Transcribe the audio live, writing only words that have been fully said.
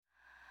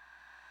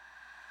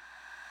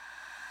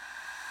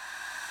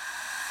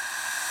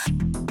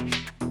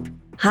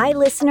Hi,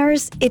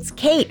 listeners. It's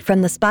Kate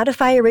from the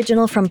Spotify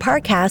original from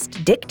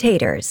Parcast,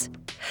 Dictators.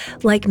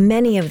 Like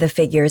many of the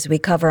figures we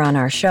cover on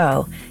our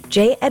show,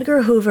 J.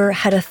 Edgar Hoover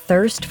had a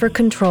thirst for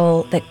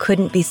control that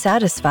couldn't be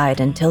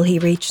satisfied until he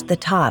reached the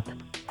top.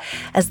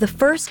 As the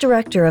first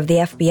director of the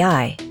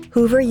FBI,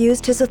 Hoover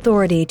used his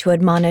authority to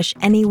admonish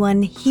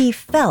anyone he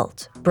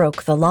felt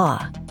broke the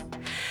law.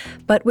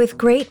 But with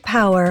great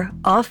power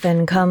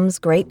often comes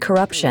great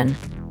corruption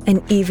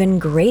and even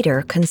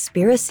greater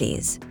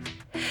conspiracies.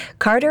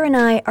 Carter and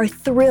I are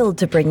thrilled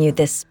to bring you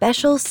this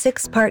special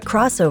 6-part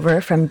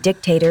crossover from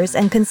Dictators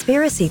and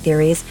Conspiracy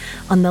Theories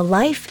on the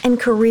life and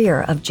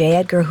career of J.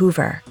 Edgar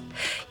Hoover.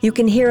 You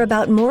can hear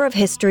about more of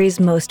history's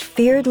most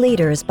feared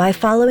leaders by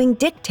following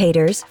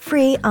Dictators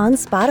free on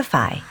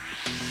Spotify.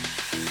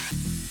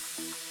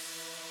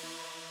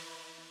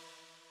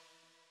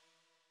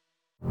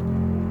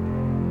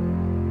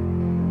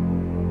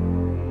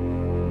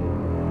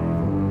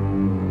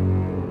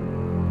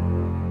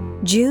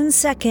 June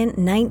 2nd,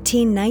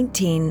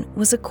 1919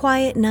 was a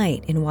quiet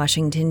night in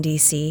Washington,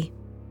 D.C.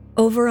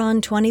 Over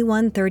on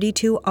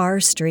 2132 R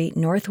Street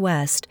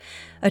Northwest,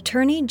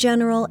 Attorney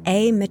General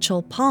A.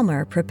 Mitchell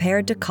Palmer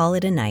prepared to call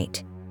it a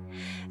night.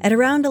 At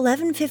around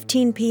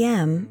 11:15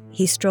 p.m.,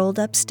 he strolled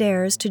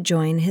upstairs to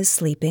join his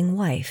sleeping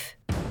wife.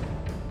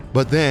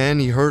 But then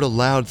he heard a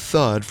loud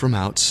thud from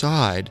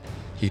outside.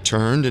 He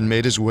turned and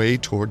made his way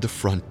toward the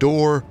front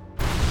door,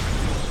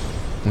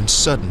 when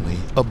suddenly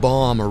a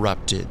bomb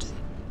erupted.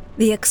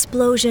 The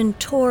explosion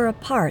tore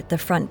apart the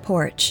front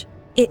porch.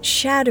 It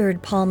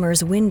shattered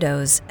Palmer's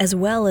windows as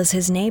well as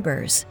his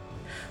neighbors.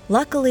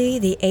 Luckily,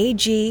 the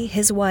AG,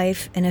 his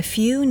wife, and a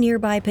few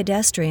nearby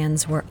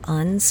pedestrians were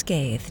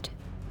unscathed.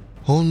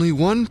 Only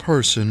one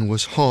person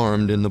was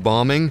harmed in the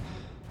bombing,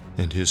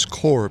 and his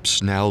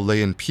corpse now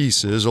lay in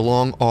pieces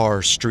along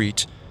R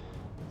Street.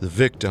 The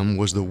victim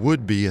was the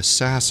would-be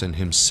assassin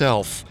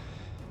himself.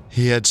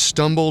 He had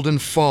stumbled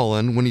and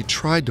fallen when he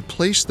tried to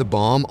place the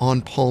bomb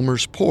on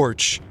Palmer's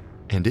porch,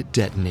 and it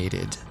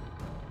detonated.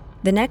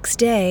 The next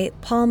day,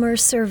 Palmer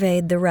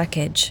surveyed the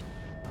wreckage.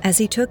 As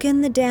he took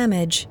in the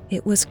damage,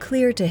 it was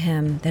clear to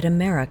him that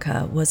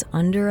America was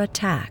under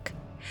attack.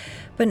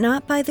 But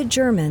not by the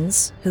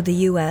Germans, who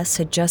the U.S.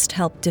 had just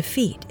helped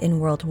defeat in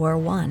World War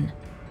I.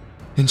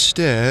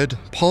 Instead,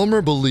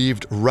 Palmer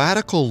believed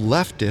radical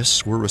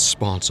leftists were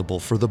responsible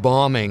for the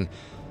bombing,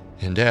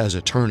 and as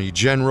Attorney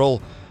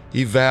General,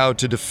 he vowed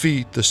to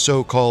defeat the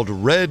so-called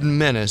Red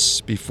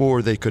Menace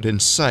before they could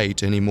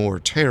incite any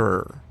more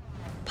terror.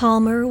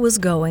 Palmer was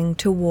going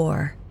to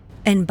war,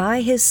 and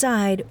by his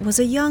side was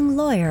a young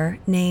lawyer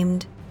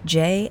named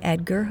J.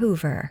 Edgar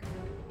Hoover.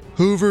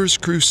 Hoover's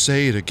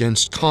crusade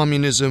against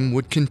communism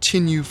would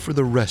continue for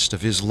the rest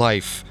of his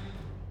life,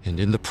 and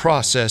in the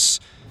process,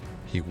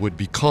 he would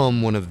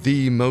become one of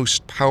the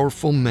most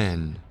powerful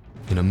men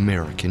in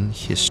American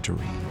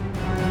history.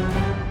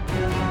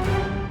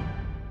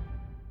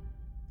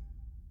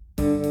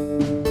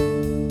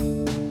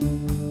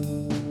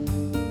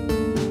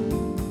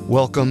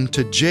 Welcome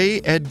to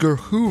J. Edgar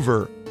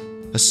Hoover,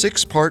 a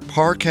 6-part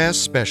Parcast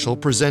special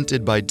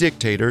presented by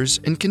Dictators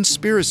and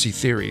Conspiracy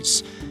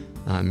Theories.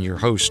 I'm your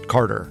host,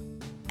 Carter.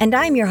 And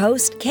I'm your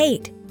host,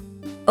 Kate.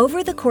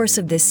 Over the course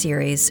of this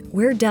series,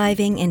 we're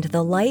diving into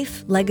the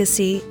life,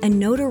 legacy, and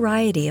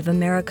notoriety of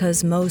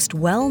America's most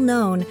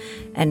well-known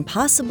and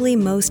possibly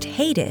most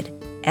hated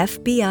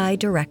FBI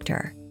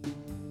director.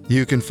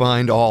 You can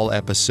find all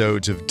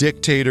episodes of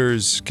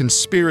Dictators,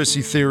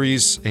 Conspiracy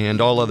Theories, and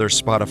all other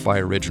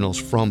Spotify originals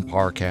from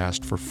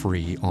Parcast for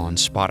free on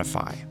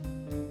Spotify.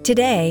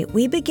 Today,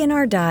 we begin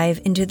our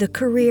dive into the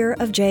career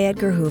of J.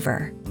 Edgar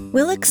Hoover.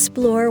 We'll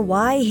explore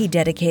why he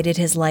dedicated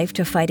his life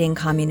to fighting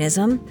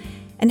communism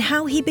and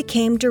how he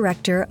became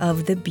director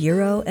of the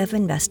Bureau of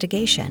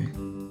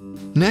Investigation.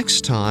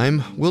 Next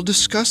time, we'll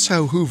discuss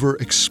how Hoover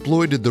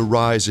exploited the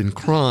rise in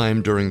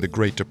crime during the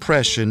Great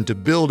Depression to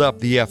build up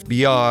the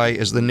FBI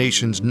as the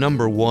nation's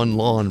 #1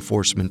 law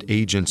enforcement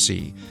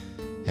agency.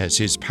 As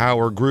his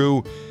power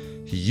grew,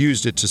 he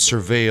used it to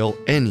surveil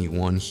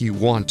anyone he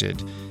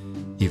wanted,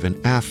 even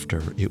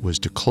after it was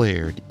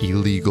declared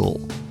illegal.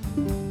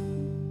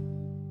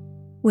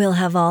 We'll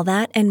have all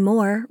that and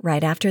more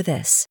right after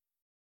this.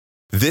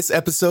 This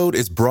episode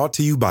is brought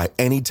to you by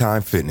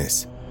Anytime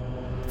Fitness.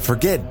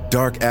 Forget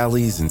dark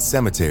alleys and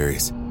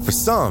cemeteries. For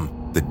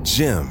some, the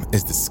gym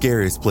is the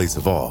scariest place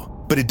of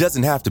all, but it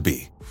doesn't have to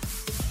be.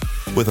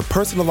 With a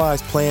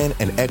personalized plan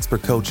and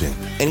expert coaching,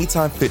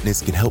 Anytime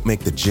Fitness can help make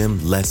the gym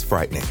less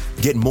frightening.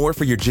 Get more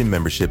for your gym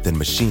membership than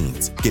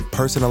machines. Get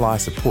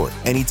personalized support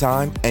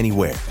anytime,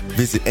 anywhere.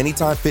 Visit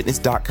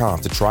AnytimeFitness.com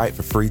to try it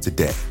for free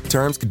today.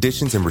 Terms,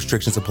 conditions, and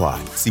restrictions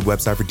apply. See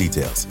website for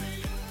details.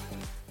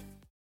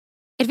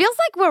 It feels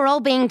like we're all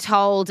being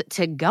told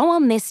to go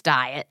on this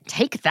diet,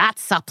 take that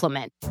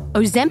supplement.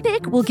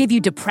 Ozempic will give you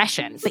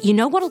depression, but you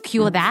know what'll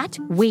cure that?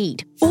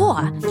 Weed.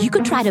 Or you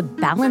could try to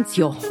balance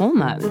your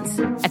hormones.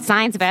 At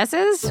Science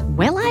Versus,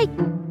 we're like,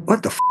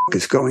 what the f***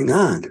 is going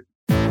on?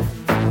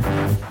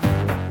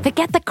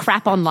 Forget the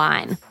crap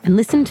online and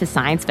listen to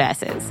Science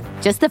Versus.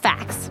 Just the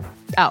facts.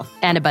 Oh,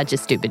 and a bunch of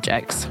stupid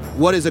jokes.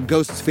 What is a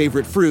ghost's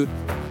favorite fruit?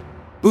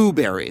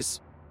 Blueberries.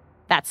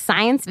 That's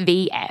Science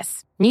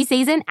vs. New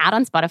season out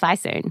on Spotify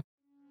soon.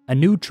 A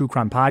new true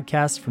crime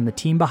podcast from the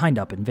team behind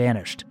Up and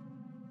Vanished.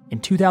 In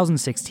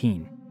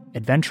 2016,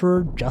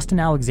 adventurer Justin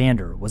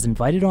Alexander was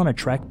invited on a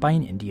trek by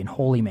an Indian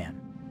holy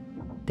man.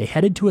 They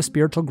headed to a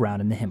spiritual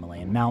ground in the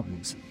Himalayan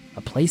mountains,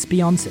 a place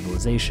beyond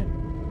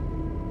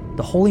civilization.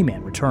 The holy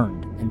man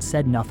returned and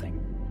said nothing,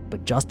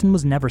 but Justin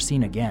was never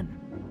seen again.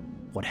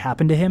 What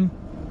happened to him?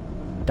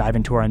 Dive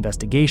into our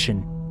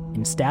investigation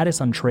in Status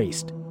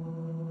Untraced.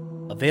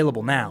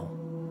 Available now.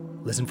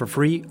 Listen for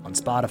free on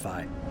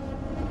Spotify.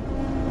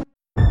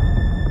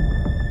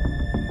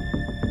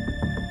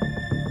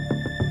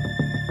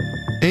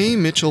 A.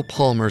 Mitchell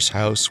Palmer's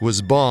house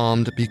was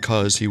bombed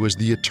because he was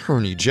the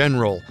Attorney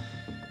General.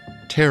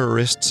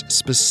 Terrorists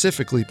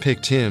specifically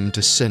picked him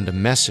to send a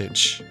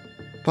message.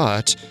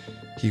 But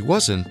he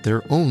wasn't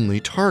their only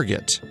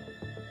target.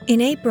 In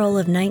April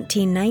of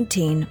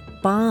 1919,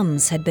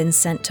 bombs had been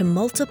sent to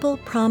multiple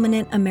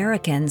prominent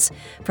Americans,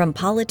 from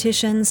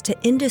politicians to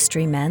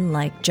industry men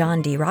like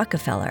John D.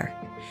 Rockefeller.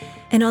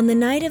 And on the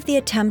night of the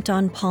attempt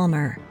on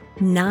Palmer,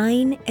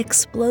 9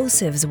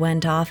 explosives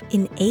went off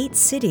in 8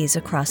 cities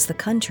across the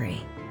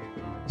country.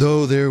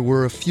 Though there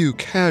were a few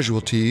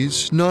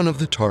casualties, none of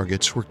the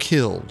targets were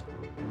killed.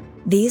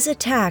 These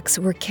attacks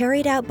were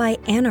carried out by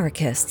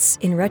anarchists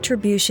in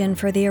retribution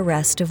for the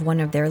arrest of one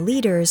of their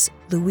leaders,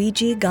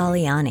 Luigi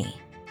Galliani.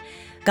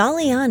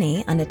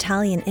 Galliani, an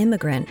Italian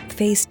immigrant,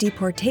 faced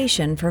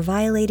deportation for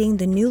violating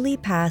the newly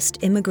passed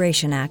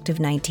Immigration Act of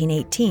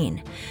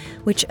 1918,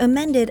 which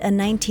amended a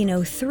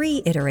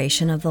 1903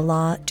 iteration of the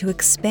law to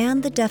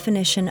expand the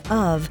definition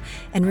of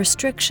and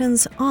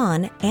restrictions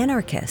on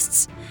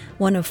anarchists,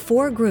 one of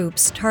 4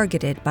 groups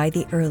targeted by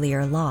the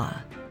earlier law.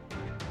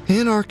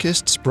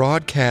 Anarchists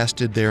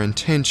broadcasted their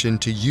intention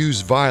to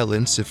use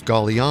violence if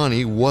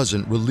Galliani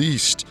wasn't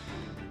released.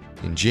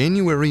 In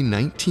January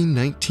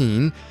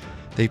 1919,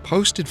 they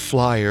posted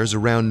flyers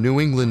around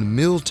New England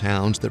mill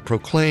towns that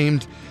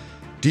proclaimed,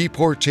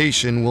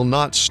 "Deportation will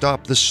not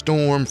stop the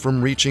storm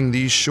from reaching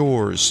these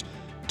shores.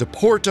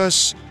 Deport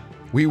us,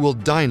 we will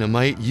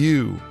dynamite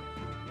you."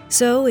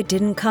 So it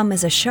didn't come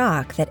as a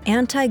shock that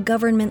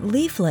anti-government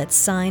leaflets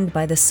signed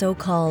by the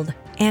so-called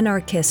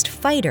anarchist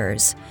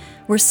fighters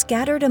were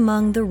scattered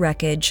among the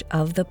wreckage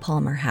of the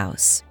Palmer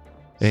House.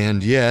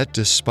 And yet,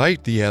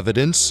 despite the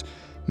evidence,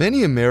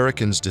 many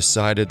Americans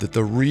decided that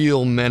the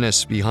real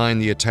menace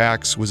behind the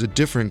attacks was a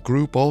different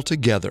group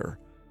altogether: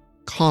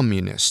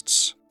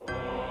 communists.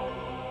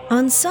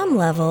 On some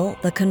level,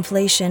 the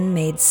conflation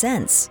made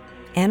sense.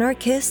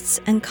 Anarchists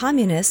and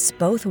communists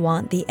both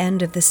want the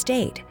end of the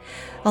state,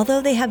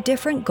 although they have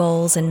different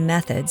goals and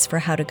methods for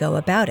how to go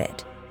about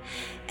it.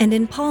 And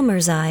in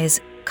Palmer's eyes,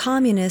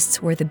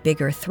 communists were the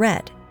bigger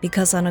threat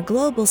because on a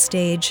global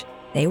stage,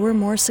 they were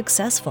more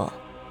successful.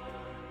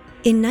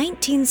 In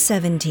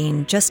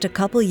 1917, just a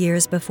couple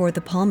years before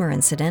the Palmer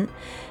incident,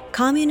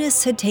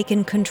 communists had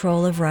taken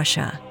control of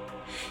Russia.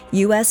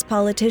 U.S.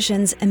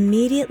 politicians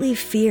immediately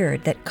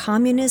feared that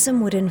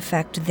communism would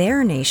infect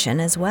their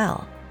nation as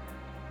well.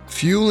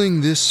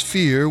 Fueling this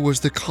fear was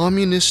the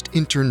Communist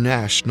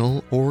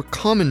International, or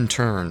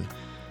Comintern.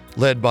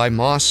 Led by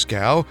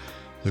Moscow,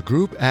 the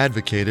group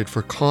advocated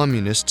for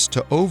communists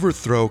to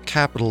overthrow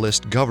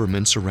capitalist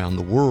governments around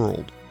the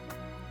world.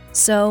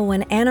 So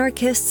when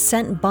anarchists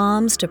sent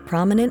bombs to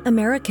prominent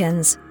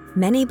Americans,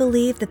 many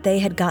believed that they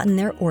had gotten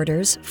their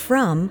orders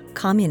from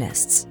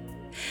communists.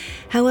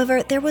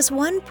 However, there was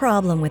one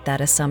problem with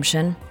that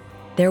assumption.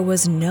 There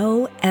was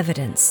no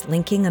evidence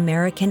linking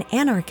American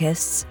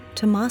anarchists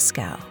to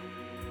Moscow.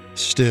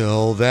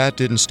 Still, that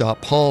didn't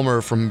stop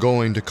Palmer from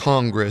going to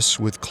Congress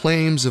with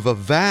claims of a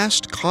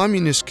vast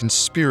communist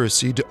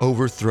conspiracy to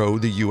overthrow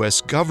the U.S.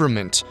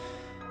 government.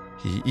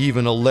 He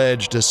even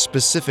alleged a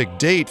specific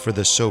date for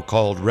the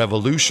so-called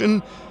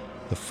revolution,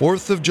 the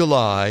 4th of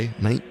July,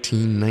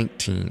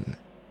 1919.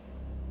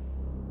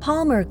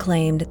 Palmer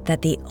claimed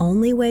that the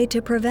only way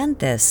to prevent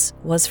this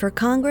was for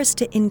Congress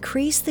to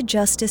increase the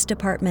Justice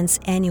Department's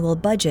annual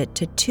budget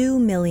to $2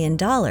 million,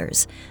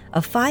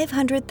 a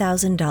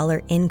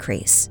 $500,000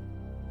 increase.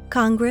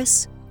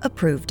 Congress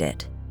approved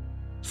it.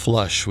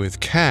 Flush with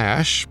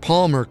cash,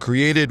 Palmer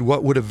created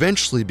what would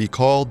eventually be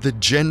called the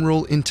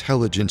General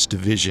Intelligence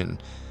Division.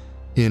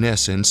 In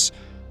essence,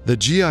 the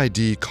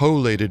GID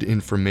collated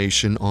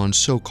information on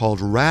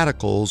so-called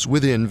radicals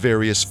within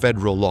various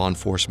federal law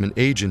enforcement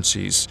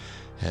agencies,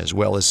 as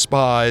well as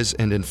spies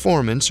and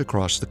informants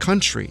across the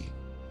country.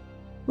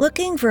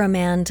 Looking for a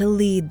man to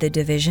lead the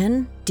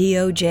division,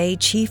 DOJ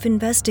Chief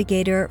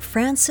Investigator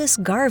Francis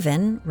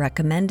Garvin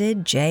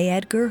recommended J.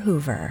 Edgar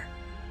Hoover.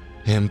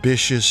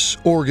 Ambitious,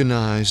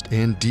 organized,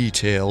 and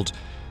detailed,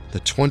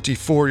 the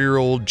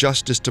 24-year-old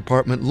Justice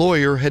Department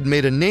lawyer had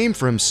made a name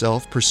for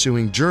himself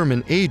pursuing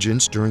German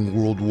agents during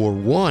World War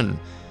I.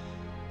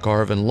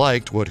 Garvin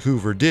liked what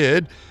Hoover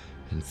did,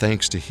 and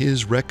thanks to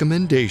his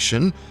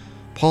recommendation,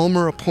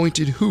 Palmer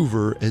appointed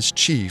Hoover as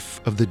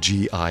chief of the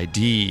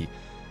GID.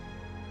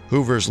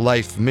 Hoover's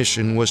life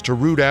mission was to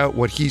root out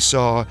what he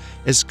saw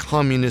as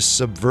communist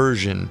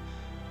subversion,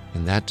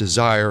 and that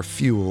desire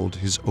fueled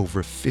his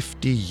over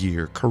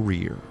 50-year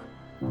career.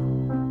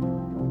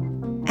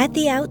 At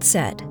the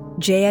outset,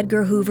 J.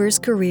 Edgar Hoover's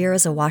career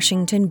as a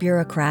Washington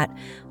bureaucrat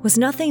was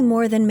nothing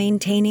more than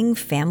maintaining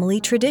family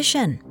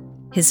tradition.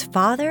 His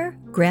father,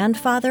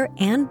 grandfather,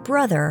 and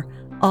brother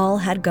all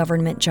had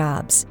government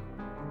jobs.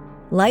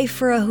 Life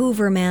for a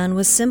Hoover man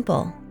was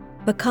simple: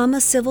 become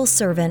a civil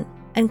servant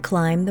and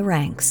climb the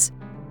ranks.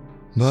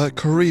 But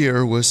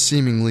career was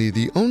seemingly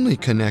the only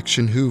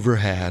connection Hoover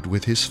had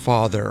with his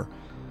father.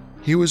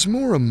 He was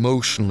more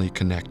emotionally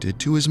connected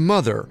to his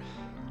mother,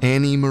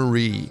 Annie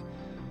Marie.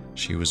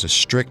 She was a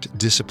strict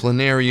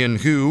disciplinarian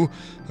who,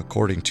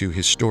 according to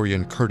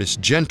historian Curtis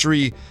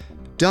Gentry,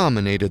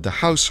 dominated the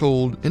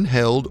household and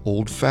held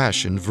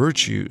old-fashioned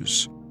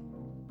virtues.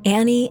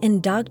 Annie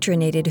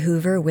indoctrinated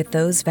Hoover with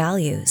those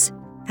values.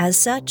 As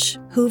such,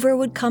 Hoover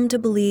would come to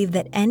believe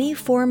that any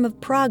form of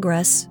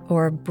progress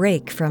or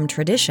break from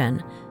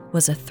tradition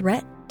was a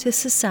threat to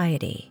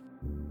society.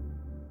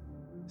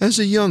 As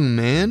a young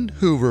man,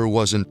 Hoover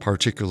wasn't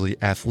particularly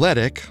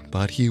athletic,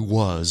 but he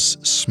was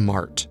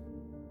smart.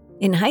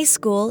 In high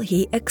school,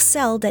 he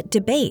excelled at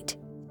debate.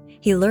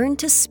 He learned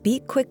to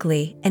speak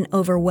quickly and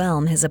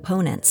overwhelm his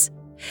opponents.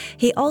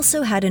 He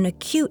also had an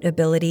acute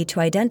ability to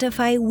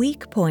identify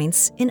weak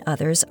points in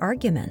others'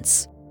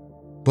 arguments.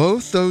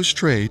 Both those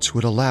traits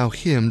would allow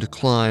him to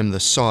climb the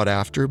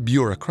sought-after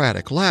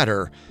bureaucratic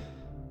ladder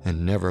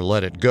and never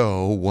let it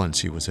go once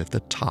he was at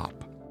the top.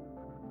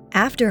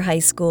 After high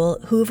school,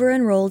 Hoover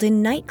enrolled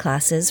in night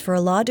classes for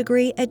a law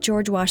degree at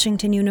George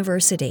Washington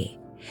University.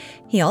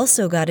 He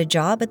also got a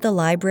job at the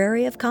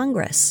Library of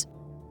Congress.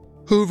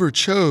 Hoover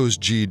chose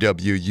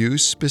GWU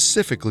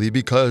specifically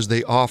because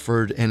they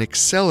offered an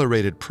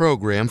accelerated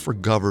program for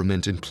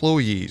government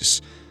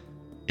employees.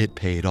 It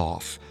paid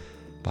off.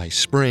 By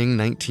spring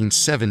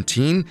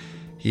 1917,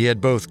 he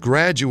had both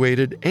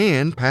graduated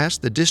and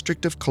passed the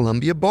District of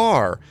Columbia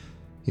bar.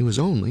 He was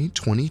only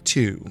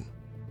 22.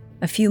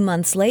 A few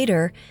months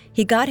later,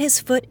 he got his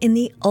foot in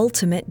the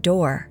ultimate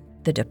door,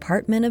 the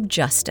Department of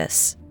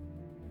Justice.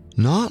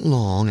 Not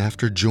long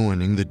after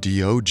joining the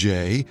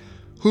DOJ,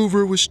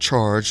 Hoover was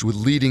charged with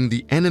leading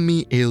the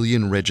Enemy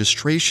Alien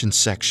Registration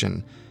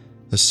Section.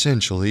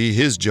 Essentially,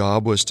 his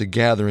job was to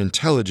gather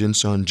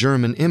intelligence on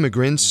German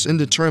immigrants and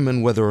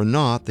determine whether or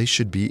not they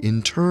should be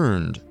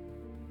interned.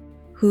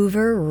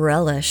 Hoover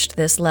relished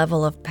this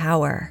level of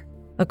power.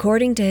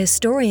 According to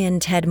historian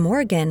Ted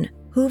Morgan,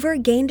 Hoover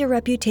gained a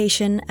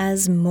reputation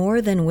as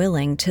more than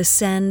willing to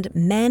send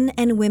men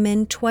and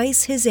women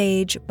twice his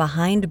age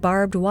behind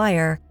barbed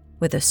wire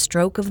with a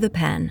stroke of the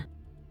pen.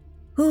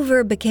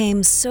 Hoover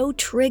became so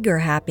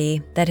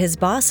trigger-happy that his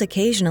boss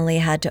occasionally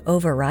had to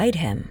override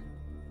him.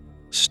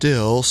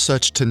 Still,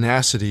 such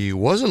tenacity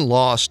wasn't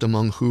lost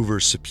among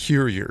Hoover's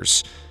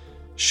superiors.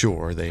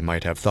 Sure, they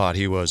might have thought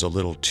he was a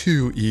little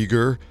too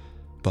eager,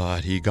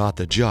 but he got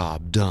the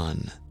job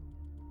done.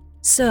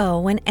 So,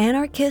 when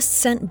anarchists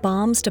sent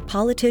bombs to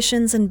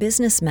politicians and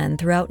businessmen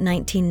throughout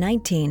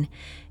 1919,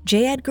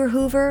 J. Edgar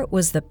Hoover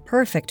was the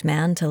perfect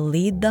man to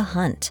lead the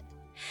hunt.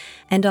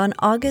 And on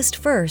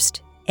August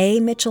 1st, A.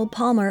 Mitchell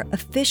Palmer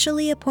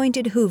officially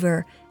appointed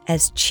Hoover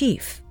as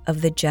chief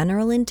of the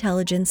General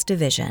Intelligence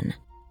Division.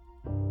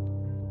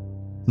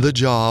 The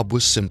job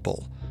was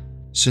simple.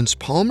 Since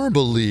Palmer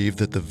believed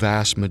that the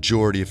vast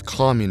majority of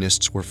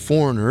communists were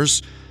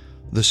foreigners,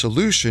 the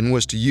solution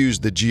was to use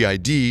the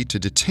GID to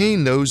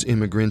detain those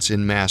immigrants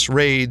in mass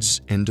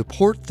raids and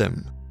deport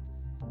them.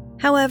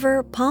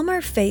 However,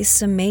 Palmer faced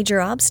some major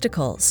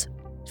obstacles.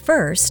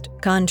 First,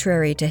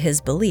 contrary to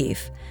his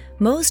belief,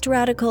 most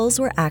radicals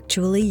were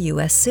actually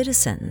U.S.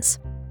 citizens.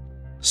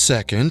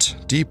 Second,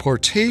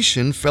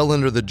 deportation fell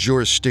under the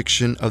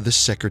jurisdiction of the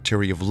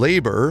Secretary of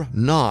Labor,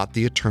 not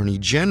the Attorney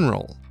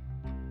General.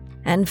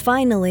 And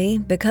finally,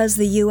 because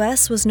the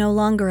U.S. was no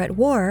longer at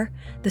war,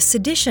 the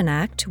Sedition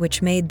Act,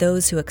 which made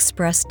those who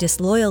expressed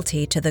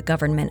disloyalty to the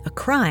government a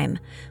crime,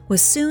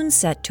 was soon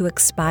set to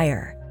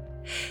expire.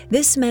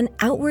 This meant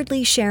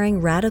outwardly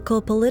sharing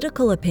radical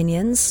political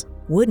opinions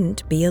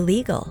wouldn't be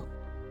illegal.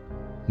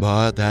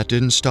 But that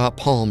didn't stop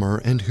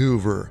Palmer and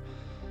Hoover.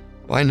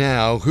 By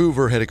now,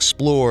 Hoover had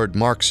explored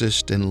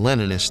Marxist and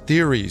Leninist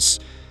theories.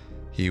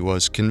 He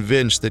was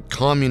convinced that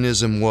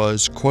communism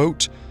was,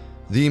 quote,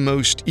 the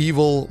most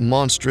evil,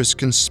 monstrous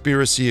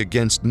conspiracy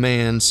against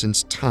man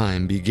since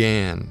time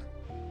began.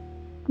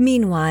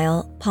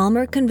 Meanwhile,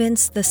 Palmer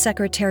convinced the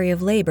Secretary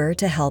of Labor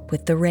to help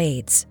with the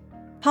raids.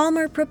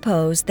 Palmer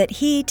proposed that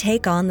he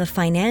take on the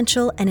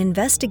financial and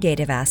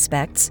investigative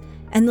aspects,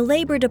 and the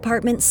Labor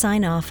Department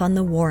sign off on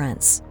the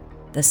warrants.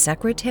 The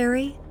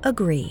Secretary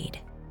agreed.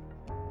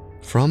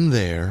 From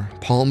there,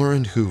 Palmer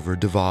and Hoover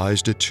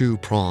devised a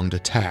two-pronged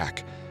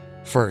attack.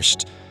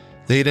 First,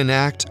 they'd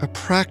enact a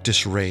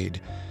practice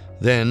raid.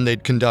 Then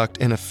they'd conduct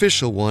an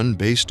official one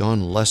based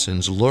on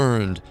lessons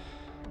learned.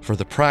 For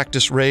the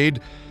practice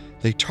raid,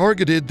 they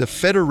targeted the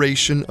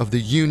Federation of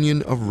the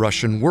Union of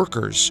Russian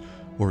Workers,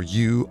 or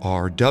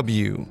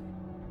URW.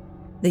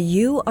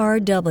 The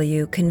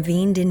URW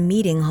convened in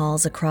meeting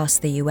halls across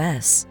the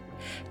U.S.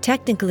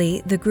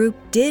 Technically, the group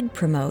did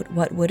promote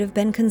what would have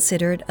been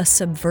considered a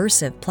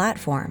subversive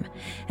platform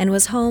and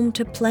was home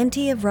to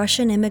plenty of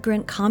Russian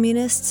immigrant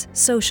communists,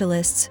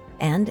 socialists,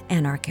 and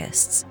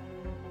anarchists.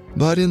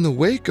 But in the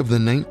wake of the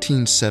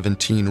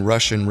 1917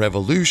 Russian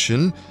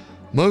Revolution,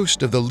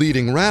 most of the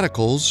leading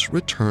radicals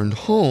returned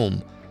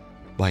home.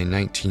 By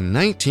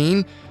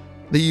 1919,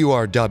 the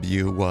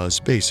URW was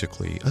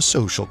basically a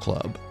social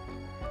club.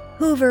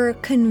 Hoover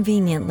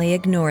conveniently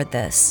ignored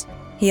this.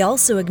 He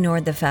also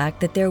ignored the fact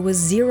that there was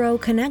zero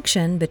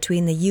connection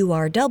between the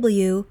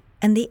URW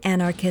and the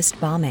anarchist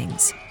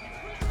bombings.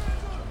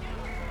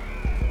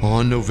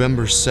 On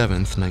November 7,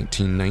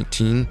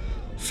 1919,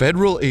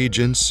 federal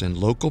agents and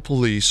local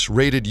police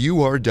raided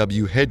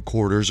URW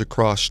headquarters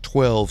across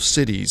 12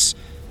 cities.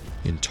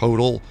 In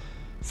total,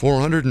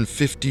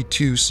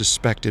 452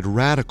 suspected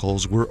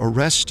radicals were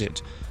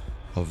arrested.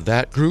 Of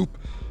that group,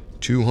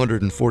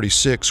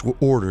 246 were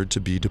ordered to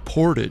be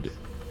deported.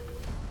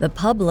 The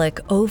public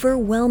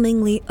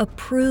overwhelmingly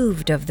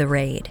approved of the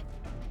raid.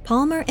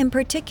 Palmer in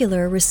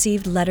particular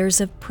received letters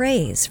of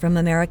praise from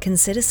American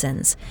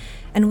citizens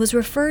and was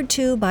referred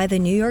to by the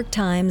New York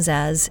Times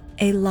as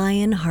a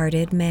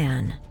lion-hearted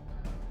man.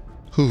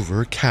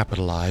 Hoover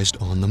capitalized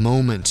on the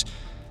moment.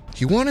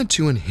 He wanted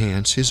to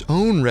enhance his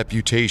own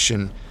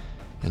reputation,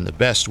 and the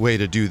best way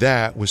to do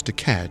that was to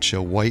catch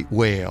a white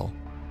whale,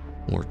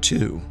 or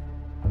two.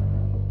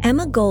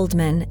 Emma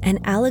Goldman and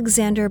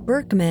Alexander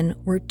Berkman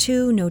were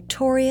two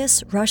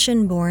notorious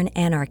Russian-born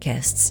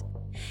anarchists.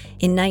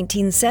 In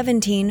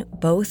 1917,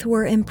 both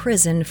were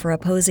imprisoned for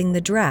opposing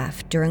the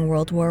draft during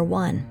World War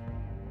I.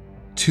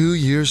 2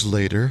 years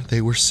later,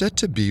 they were set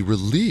to be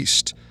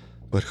released,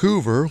 but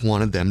Hoover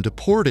wanted them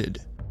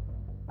deported.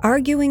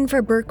 Arguing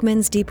for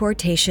Berkman's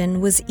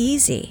deportation was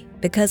easy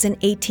because in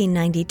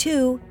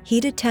 1892,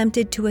 he'd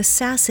attempted to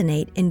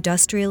assassinate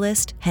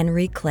industrialist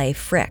Henry Clay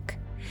Frick.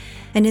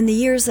 And in the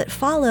years that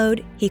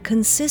followed, he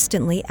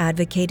consistently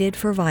advocated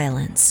for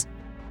violence.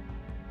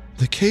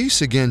 The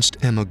case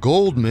against Emma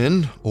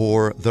Goldman,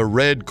 or the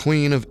Red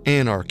Queen of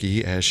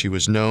Anarchy as she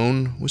was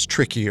known, was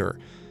trickier.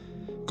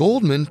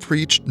 Goldman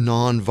preached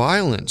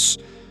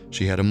nonviolence.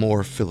 She had a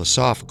more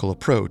philosophical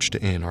approach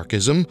to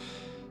anarchism.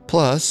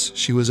 Plus,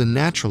 she was a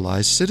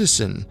naturalized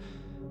citizen.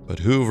 But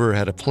Hoover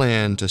had a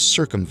plan to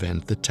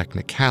circumvent the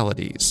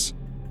technicalities.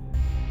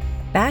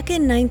 Back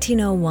in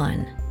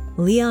 1901,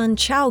 Leon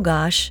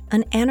Czolgosz,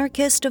 an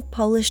anarchist of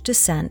Polish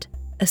descent,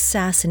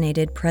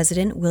 assassinated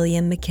President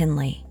William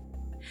McKinley.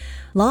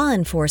 Law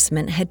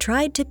enforcement had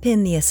tried to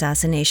pin the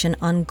assassination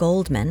on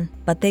Goldman,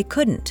 but they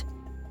couldn't.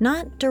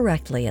 Not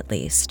directly, at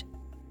least.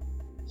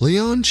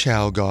 Leon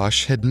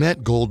Czolgosz had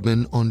met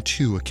Goldman on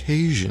 2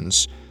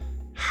 occasions.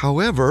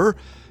 However,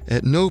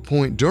 at no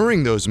point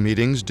during those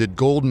meetings did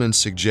Goldman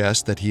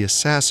suggest that he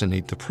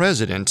assassinate the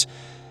president,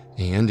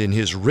 and in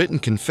his written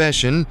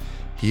confession,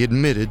 he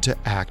admitted to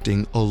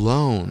acting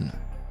alone.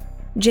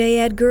 J.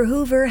 Edgar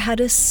Hoover had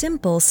a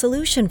simple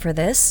solution for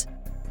this: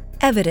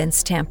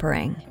 evidence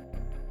tampering.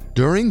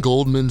 During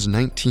Goldman's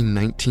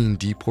 1919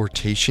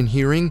 deportation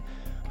hearing,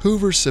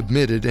 Hoover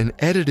submitted an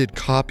edited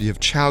copy of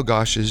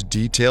Czolgosz's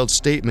detailed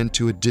statement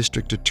to a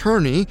district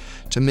attorney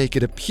to make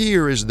it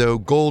appear as though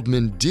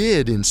Goldman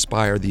did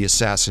inspire the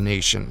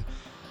assassination.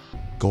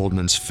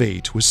 Goldman's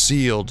fate was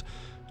sealed,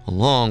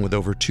 along with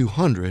over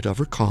 200 of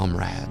her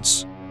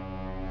comrades.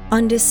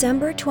 On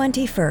December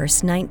 21,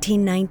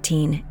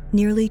 1919,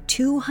 nearly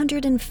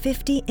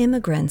 250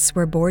 immigrants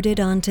were boarded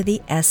onto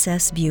the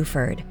SS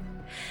Buford.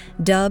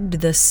 Dubbed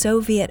the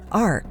Soviet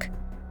Ark,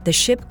 the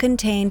ship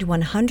contained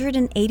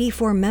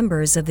 184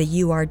 members of the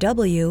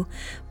URW,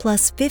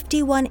 plus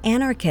 51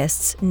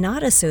 anarchists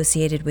not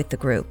associated with the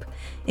group,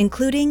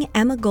 including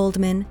Emma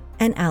Goldman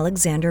and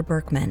Alexander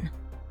Berkman.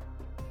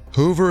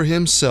 Hoover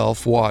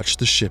himself watched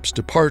the ship's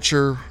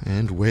departure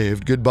and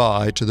waved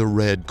goodbye to the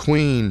Red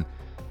Queen.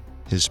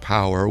 His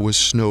power was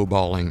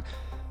snowballing,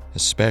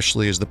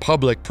 especially as the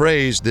public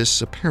praised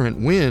this apparent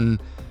win.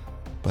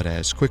 But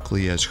as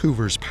quickly as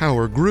Hoover's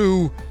power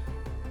grew,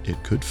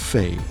 it could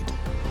fade.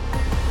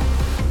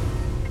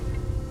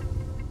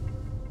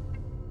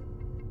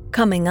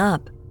 Coming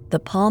up, the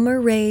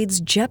Palmer raids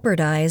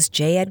jeopardized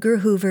J. Edgar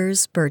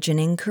Hoover's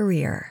burgeoning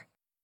career.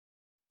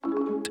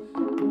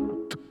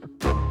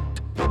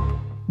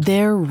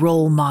 They're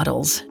role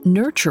models,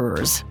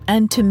 nurturers,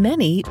 and to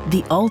many,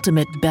 the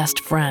ultimate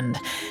best friend.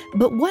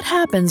 But what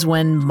happens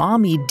when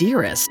Mommy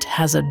Dearest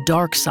has a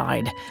dark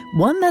side,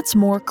 one that's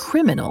more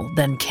criminal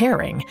than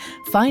caring?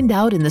 Find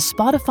out in the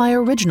Spotify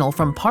original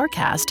from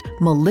Parcast,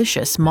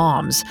 Malicious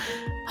Moms.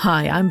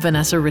 Hi, I'm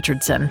Vanessa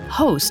Richardson,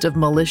 host of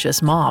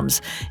Malicious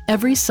Moms.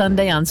 Every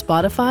Sunday on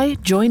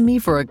Spotify, join me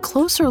for a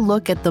closer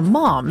look at the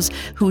moms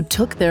who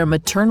took their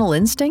maternal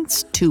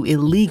instincts to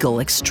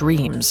illegal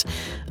extremes.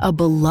 A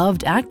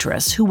beloved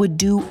actress who would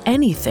do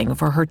anything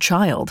for her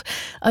child.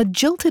 A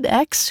jilted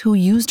ex who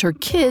used her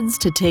kids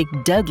to take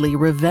deadly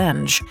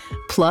revenge.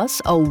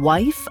 Plus, a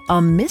wife,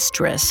 a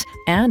mistress,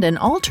 and an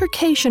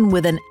altercation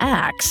with an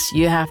axe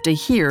you have to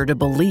hear to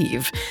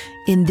believe.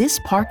 In this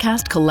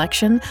Parcast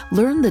collection,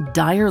 learn the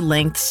dire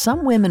lengths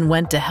some women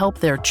went to help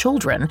their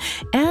children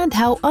and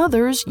how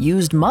others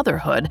used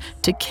motherhood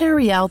to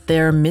carry out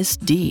their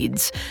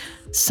misdeeds.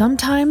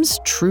 Sometimes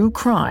true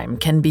crime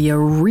can be a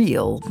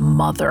real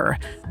mother.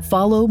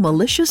 Follow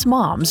Malicious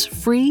Moms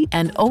free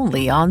and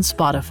only on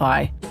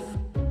Spotify.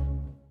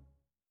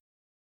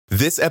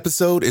 This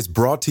episode is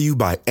brought to you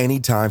by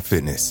Anytime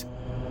Fitness.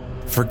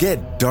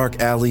 Forget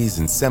dark alleys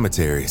and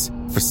cemeteries.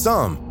 For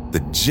some, the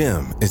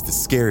gym is the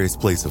scariest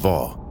place of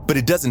all, but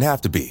it doesn't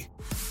have to be.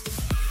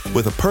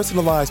 With a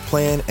personalized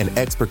plan and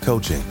expert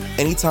coaching,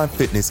 Anytime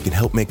Fitness can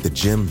help make the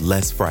gym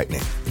less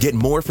frightening. Get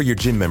more for your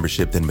gym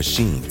membership than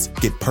machines.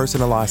 Get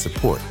personalized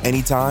support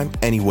anytime,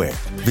 anywhere.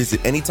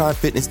 Visit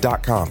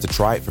AnytimeFitness.com to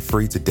try it for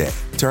free today.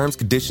 Terms,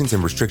 conditions,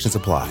 and restrictions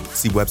apply.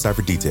 See website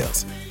for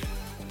details.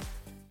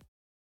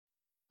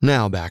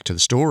 Now back to the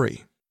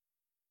story.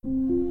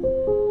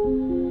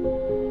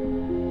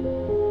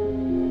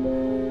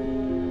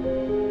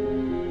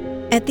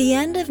 At the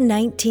end of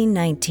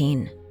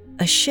 1919,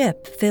 a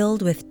ship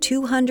filled with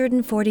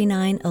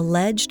 249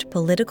 alleged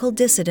political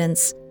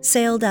dissidents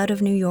sailed out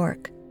of New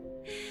York.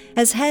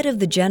 As head of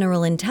the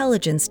General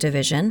Intelligence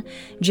Division,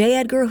 J.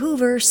 Edgar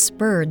Hoover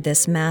spurred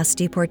this mass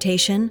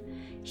deportation.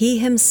 He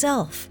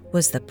himself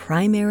was the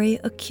primary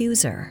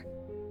accuser.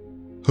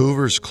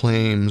 Hoover's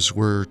claims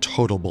were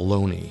total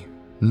baloney.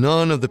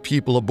 None of the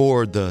people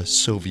aboard the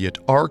Soviet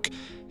Ark,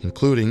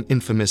 including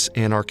infamous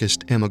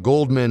anarchist Emma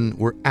Goldman,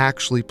 were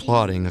actually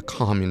plotting a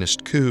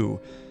communist coup.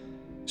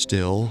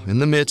 Still, in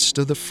the midst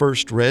of the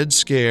first Red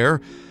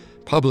Scare,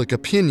 public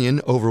opinion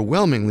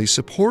overwhelmingly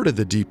supported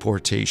the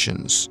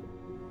deportations.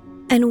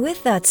 And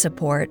with that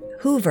support,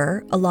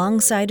 Hoover,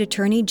 alongside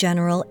Attorney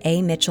General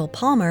A. Mitchell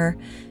Palmer,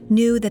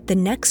 knew that the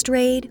next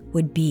raid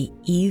would be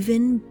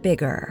even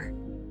bigger.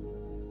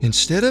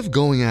 Instead of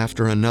going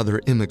after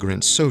another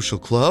immigrant social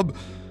club,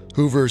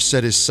 Hoover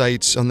set his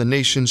sights on the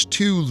nation's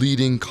two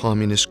leading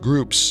communist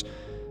groups,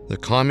 the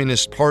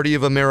Communist Party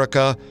of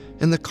America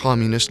and the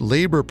Communist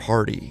Labor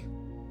Party.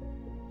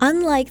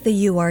 Unlike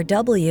the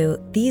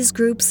URW, these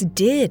groups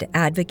did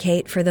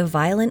advocate for the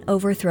violent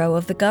overthrow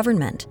of the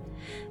government.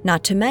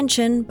 Not to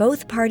mention,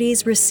 both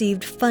parties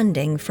received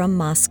funding from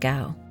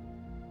Moscow.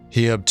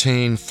 He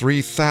obtained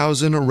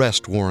 3,000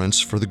 arrest warrants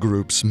for the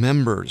group's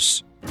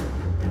members.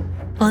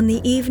 On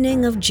the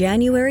evening of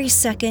January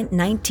 2,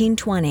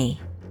 1920,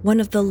 one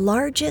of the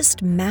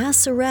largest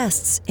mass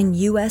arrests in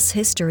U.S.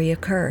 history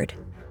occurred.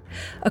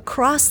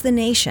 Across the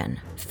nation,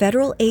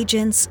 federal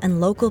agents and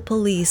local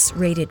police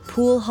raided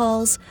pool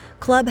halls,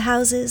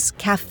 clubhouses,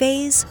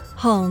 cafes,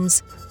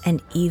 homes,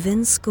 and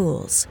even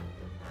schools.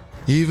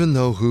 Even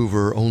though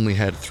Hoover only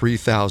had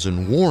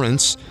 3,000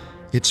 warrants,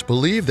 it's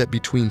believed that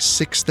between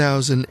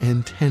 6,000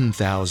 and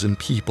 10,000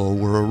 people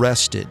were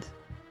arrested.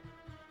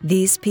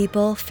 These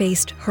people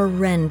faced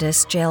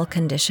horrendous jail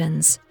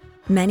conditions.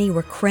 Many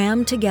were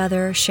crammed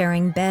together,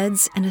 sharing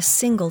beds and a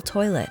single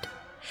toilet.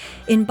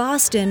 In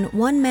Boston,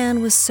 one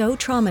man was so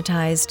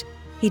traumatized,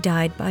 he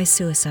died by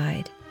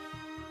suicide.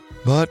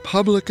 But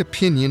public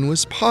opinion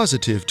was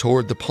positive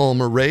toward the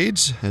Palmer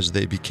raids, as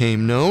they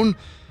became known.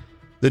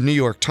 The New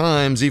York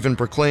Times even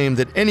proclaimed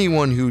that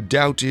anyone who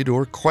doubted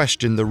or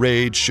questioned the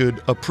raid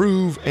should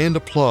approve and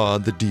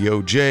applaud the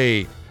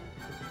DOJ.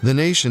 The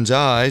nation's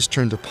eyes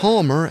turned to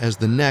Palmer as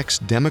the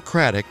next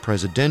Democratic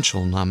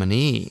presidential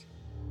nominee.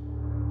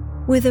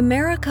 With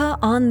America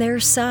on their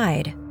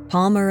side,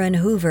 Palmer and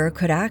Hoover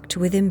could act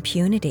with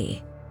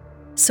impunity.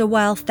 So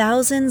while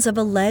thousands of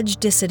alleged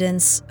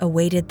dissidents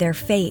awaited their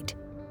fate,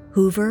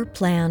 Hoover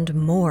planned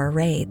more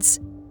raids.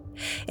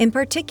 In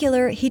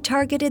particular, he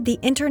targeted the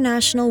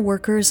International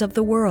Workers of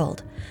the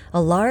World,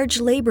 a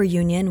large labor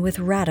union with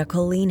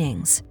radical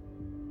leanings.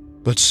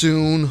 But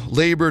soon,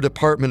 Labor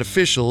Department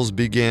officials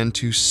began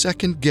to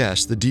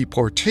second-guess the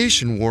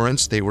deportation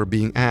warrants they were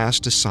being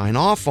asked to sign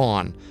off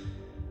on.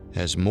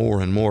 As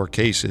more and more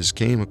cases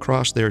came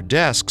across their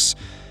desks,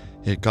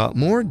 it got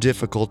more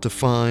difficult to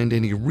find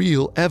any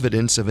real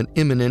evidence of an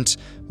imminent,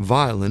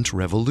 violent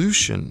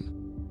revolution.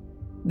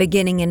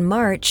 Beginning in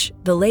March,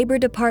 the Labor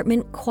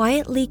Department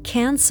quietly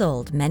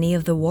canceled many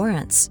of the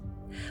warrants.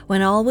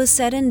 When all was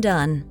said and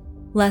done,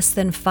 less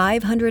than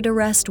 500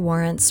 arrest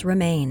warrants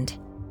remained.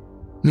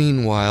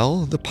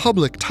 Meanwhile, the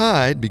public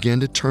tide began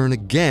to turn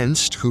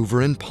against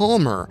Hoover and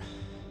Palmer.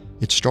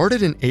 It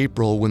started in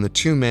April when the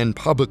two men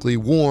publicly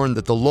warned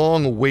that the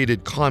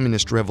long-awaited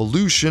communist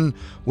revolution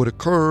would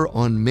occur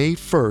on May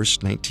 1,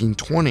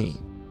 1920.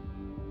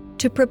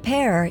 To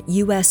prepare,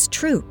 U.S.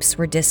 troops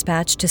were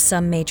dispatched to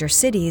some major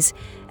cities,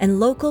 and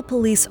local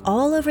police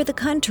all over the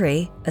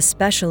country,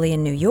 especially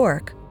in New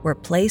York, were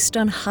placed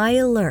on high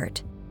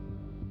alert.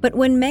 But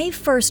when May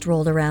 1st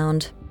rolled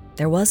around,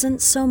 there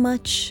wasn't so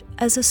much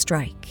as a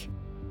strike.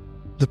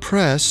 The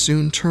press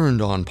soon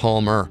turned on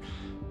Palmer.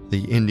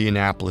 The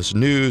Indianapolis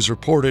News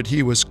reported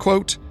he was,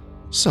 quote,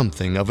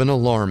 something of an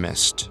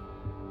alarmist.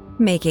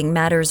 Making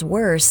matters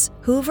worse,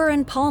 Hoover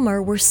and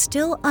Palmer were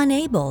still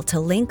unable to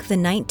link the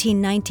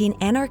 1919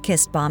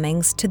 anarchist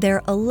bombings to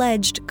their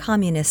alleged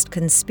communist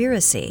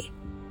conspiracy.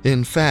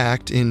 In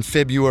fact, in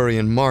February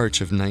and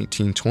March of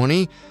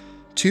 1920,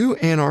 2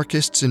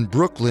 anarchists in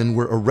Brooklyn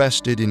were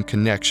arrested in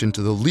connection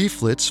to the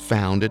leaflets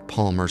found at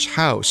Palmer's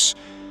house.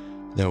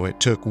 Though it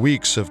took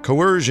weeks of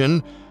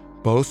coercion,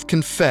 both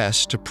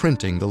confessed to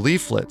printing the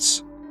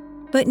leaflets.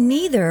 But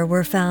neither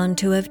were found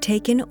to have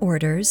taken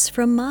orders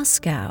from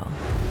Moscow.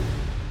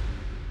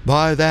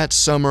 By that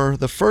summer,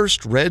 the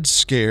first Red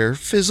Scare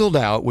fizzled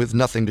out with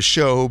nothing to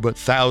show but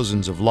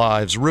thousands of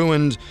lives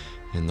ruined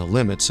and the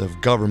limits of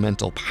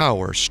governmental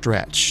power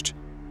stretched.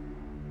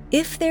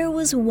 If there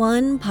was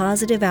one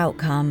positive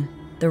outcome,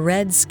 the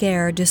Red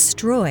Scare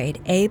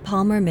destroyed A.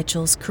 Palmer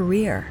Mitchell's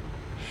career.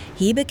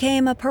 He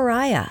became a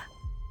pariah.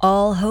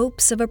 All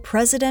hopes of a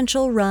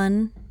presidential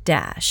run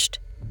dashed.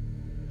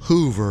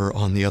 Hoover,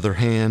 on the other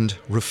hand,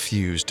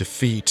 refused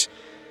defeat.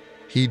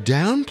 He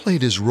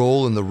downplayed his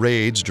role in the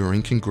raids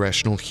during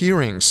congressional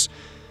hearings.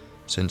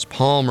 Since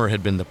Palmer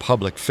had been the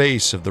public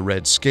face of the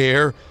Red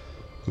Scare,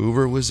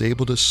 Hoover was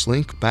able to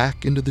slink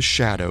back into the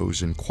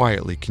shadows and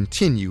quietly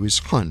continue his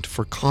hunt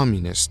for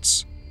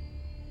communists.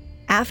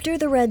 After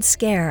the Red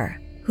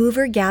Scare,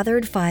 Hoover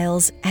gathered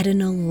files at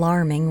an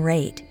alarming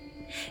rate.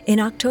 In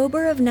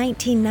October of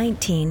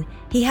 1919,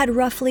 he had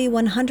roughly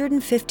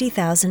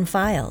 150,000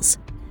 files.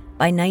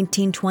 By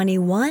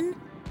 1921,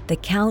 the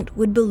count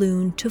would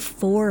balloon to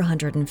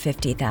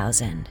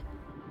 450,000.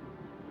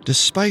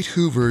 Despite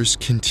Hoover's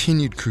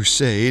continued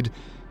crusade,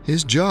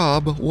 his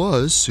job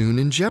was soon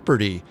in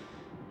jeopardy.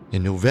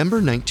 In November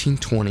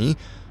 1920,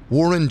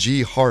 Warren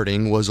G.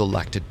 Harding was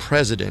elected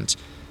president,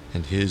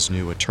 and his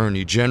new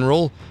Attorney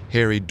General,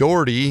 Harry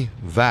Doherty,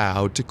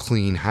 vowed to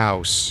clean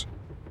house.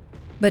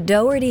 But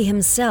Doherty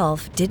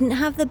himself didn't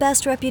have the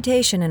best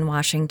reputation in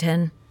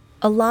Washington.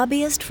 A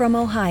lobbyist from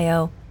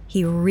Ohio,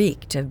 he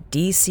reeked of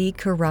D.C.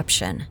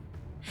 corruption.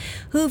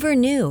 Hoover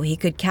knew he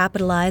could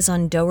capitalize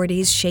on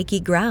Doherty's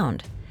shaky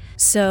ground,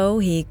 so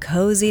he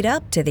cozied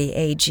up to the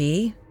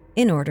AG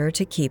in order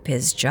to keep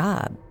his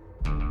job.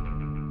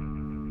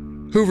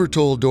 Hoover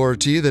told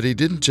Doherty that he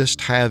didn't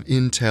just have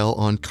intel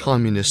on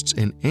communists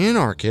and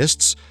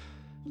anarchists,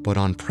 but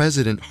on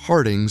President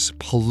Harding's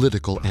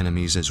political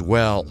enemies as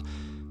well,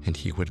 and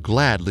he would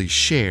gladly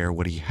share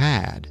what he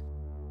had.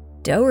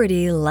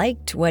 Doherty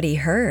liked what he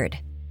heard.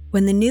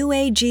 When the new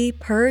AG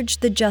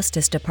purged the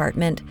Justice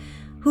Department,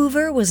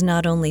 Hoover was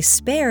not only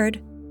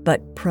spared,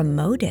 but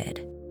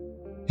promoted.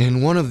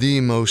 In one of the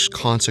most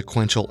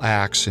consequential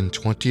acts in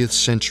 20th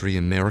century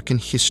American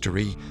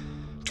history,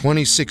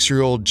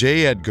 26-year-old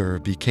J. Edgar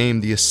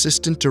became the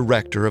Assistant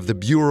Director of the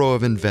Bureau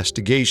of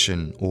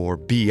Investigation, or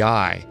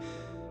BI,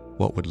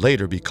 what would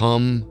later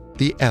become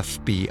the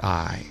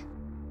FBI.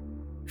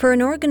 For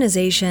an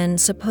organization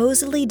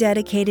supposedly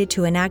dedicated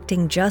to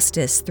enacting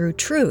justice through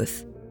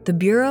truth, the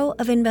Bureau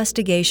of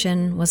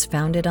Investigation was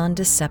founded on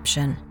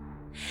deception.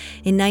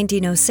 In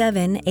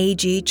 1907,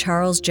 A.G.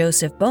 Charles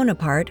Joseph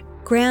Bonaparte,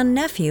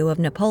 grandnephew of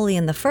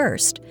Napoleon I,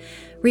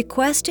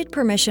 requested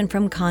permission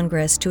from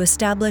Congress to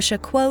establish a,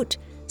 quote,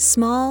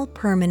 small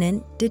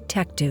permanent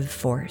detective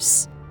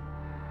force.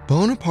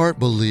 Bonaparte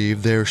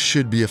believed there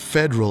should be a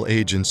federal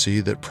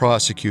agency that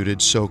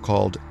prosecuted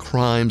so-called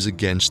crimes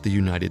against the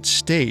United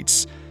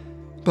States,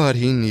 but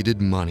he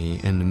needed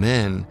money and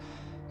men,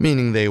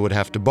 meaning they would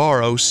have to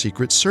borrow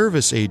Secret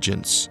Service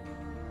agents.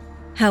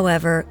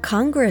 However,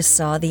 Congress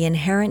saw the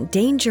inherent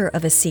danger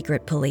of a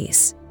secret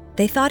police.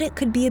 They thought it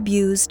could be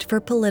abused for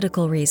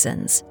political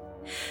reasons.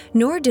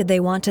 Nor did they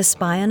want to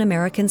spy on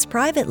Americans'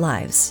 private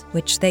lives,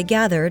 which they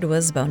gathered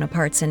was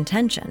Bonaparte's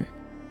intention.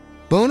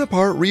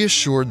 Bonaparte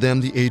reassured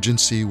them the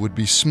agency would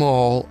be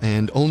small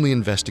and only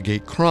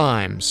investigate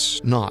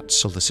crimes, not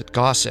solicit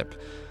gossip.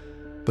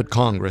 But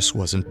Congress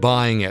wasn't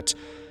buying it.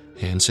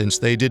 And since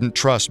they didn't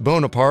trust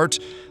Bonaparte,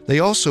 they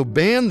also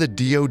banned the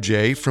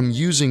DOJ from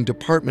using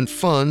department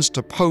funds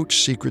to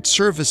poach Secret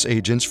Service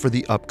agents for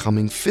the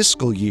upcoming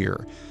fiscal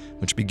year,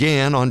 which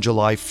began on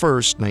July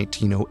 1st,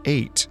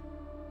 1908.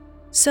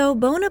 So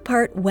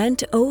Bonaparte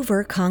went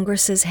over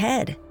Congress's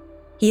head.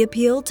 He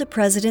appealed to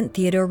President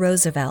Theodore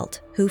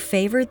Roosevelt, who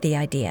favored the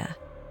idea.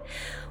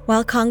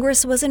 While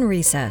Congress was in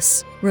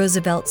recess,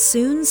 Roosevelt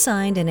soon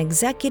signed an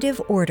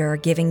executive order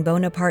giving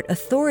Bonaparte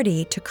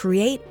authority to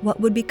create what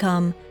would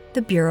become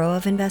the Bureau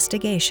of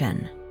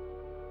Investigation.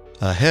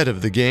 Ahead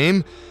of the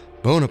game,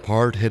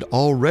 Bonaparte had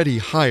already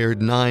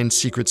hired 9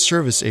 Secret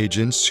Service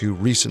agents who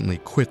recently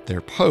quit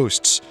their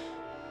posts.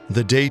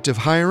 The date of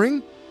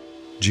hiring?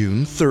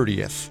 June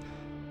 30th,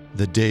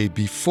 the day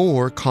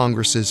before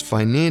Congress's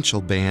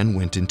financial ban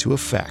went into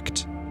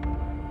effect.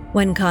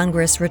 When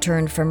Congress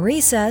returned from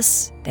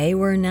recess, they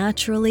were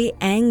naturally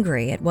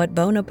angry at what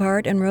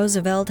Bonaparte and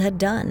Roosevelt had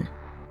done.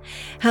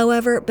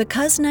 However,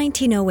 because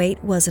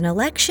 1908 was an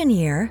election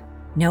year,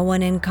 no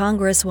one in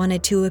Congress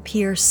wanted to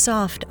appear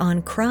soft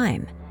on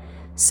crime,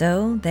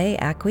 so they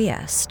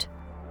acquiesced.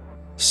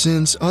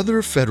 Since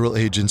other federal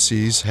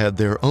agencies had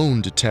their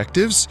own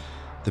detectives,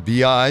 the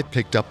BI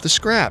picked up the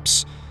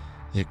scraps.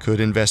 It could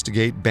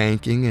investigate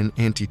banking and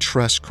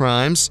antitrust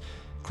crimes,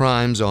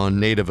 crimes on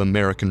Native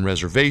American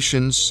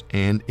reservations,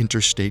 and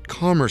interstate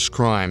commerce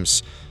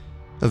crimes.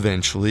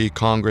 Eventually,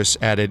 Congress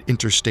added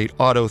interstate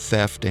auto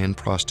theft and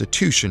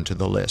prostitution to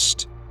the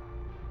list.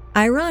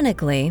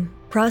 Ironically,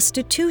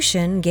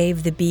 prostitution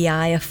gave the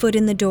BI a foot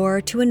in the door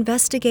to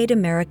investigate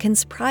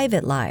Americans'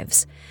 private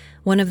lives,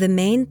 one of the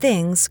main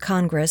things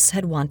Congress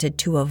had wanted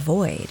to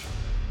avoid.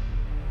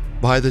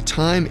 By the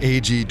time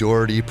A.G.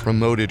 Doherty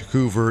promoted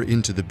Hoover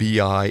into the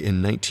BI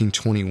in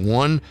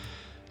 1921,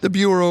 the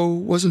Bureau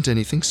wasn't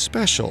anything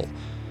special.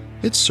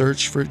 It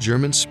searched for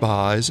German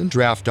spies and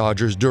draft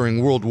dodgers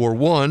during World War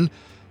I,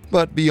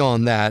 but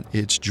beyond that,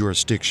 its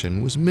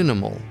jurisdiction was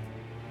minimal.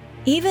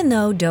 Even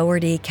though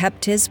Doherty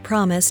kept his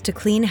promise to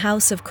clean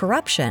house of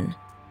corruption,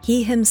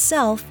 he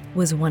himself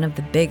was one of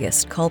the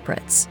biggest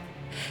culprits.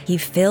 He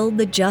filled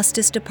the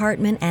Justice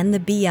Department and the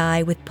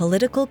BI with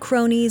political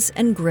cronies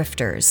and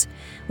grifters,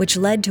 which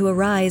led to a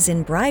rise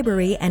in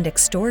bribery and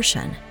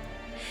extortion.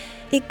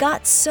 It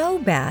got so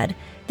bad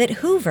that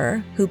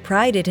Hoover, who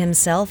prided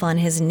himself on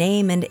his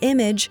name and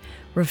image,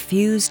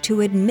 refused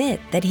to admit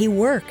that he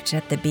worked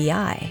at the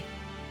BI.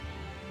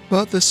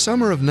 But the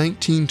summer of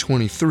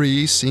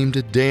 1923 seemed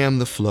to dam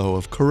the flow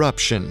of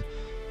corruption.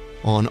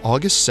 On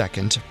August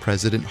 2nd,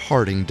 President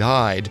Harding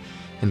died,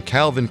 and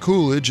Calvin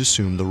Coolidge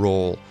assumed the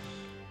role.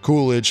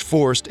 Coolidge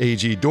forced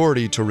A.G.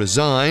 Doherty to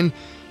resign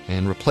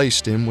and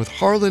replaced him with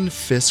Harlan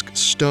Fiske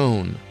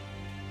Stone.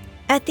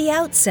 At the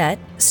outset,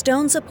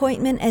 Stone's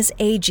appointment as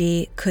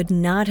AG could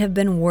not have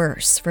been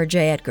worse for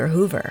J. Edgar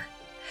Hoover.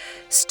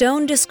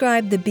 Stone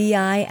described the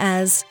BI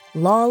as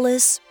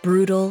lawless,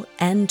 brutal,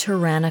 and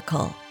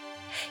tyrannical.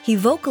 He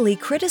vocally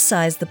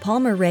criticized the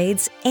Palmer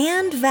raids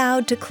and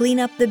vowed to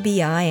clean up the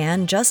BI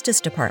and Justice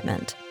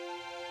Department.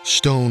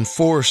 Stone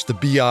forced the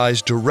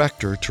BI's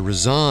director to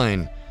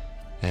resign.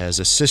 As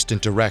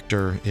assistant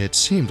director, it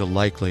seemed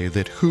likely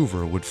that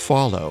Hoover would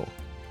follow.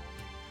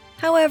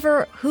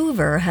 However,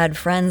 Hoover had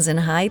friends in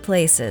high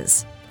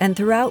places, and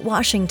throughout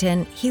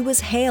Washington, he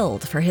was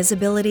hailed for his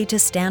ability to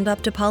stand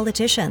up to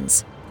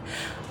politicians.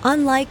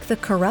 Unlike the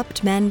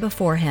corrupt men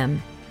before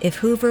him, if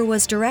Hoover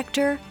was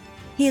director,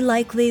 he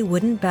likely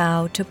wouldn't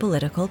bow to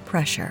political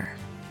pressure.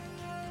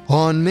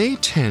 On May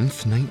 10,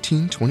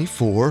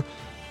 1924,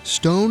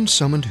 Stone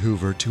summoned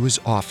Hoover to his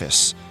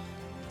office.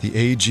 The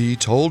AG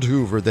told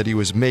Hoover that he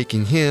was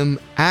making him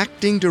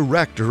acting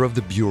director of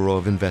the Bureau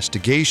of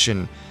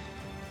Investigation.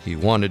 He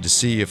wanted to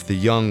see if the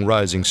young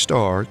rising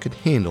star could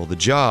handle the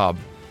job.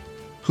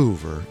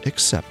 Hoover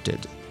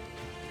accepted.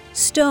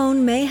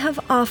 Stone may have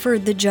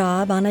offered the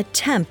job on a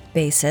temp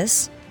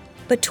basis,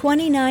 but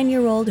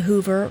 29-year-old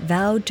Hoover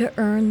vowed to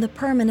earn the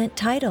permanent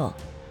title,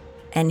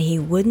 and he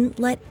wouldn't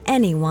let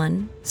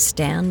anyone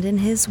stand in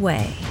his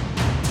way.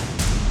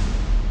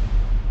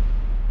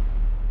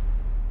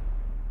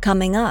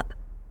 Coming up,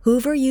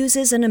 Hoover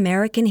uses an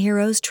American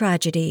hero's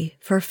tragedy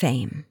for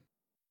fame.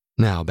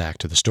 Now back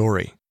to the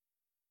story.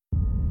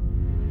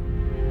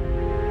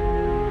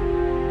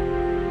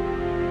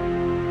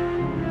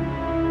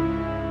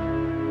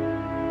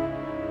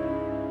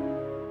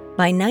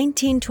 By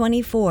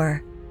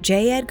 1924,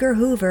 J. Edgar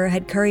Hoover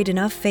had curried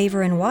enough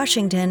favor in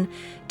Washington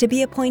to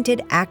be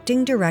appointed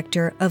acting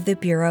director of the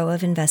Bureau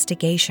of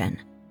Investigation.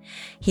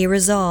 He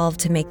resolved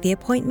to make the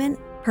appointment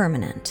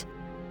permanent.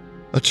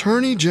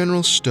 Attorney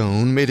General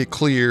Stone made it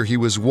clear he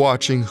was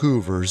watching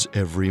Hoover's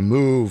every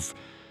move.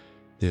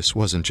 This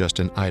wasn't just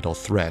an idle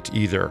threat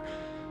either.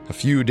 A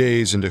few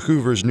days into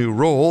Hoover's new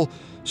role,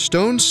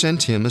 Stone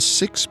sent him a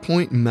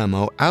 6-point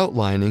memo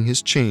outlining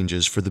his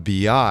changes for the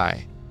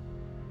BI.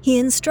 He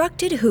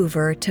instructed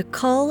Hoover to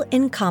cull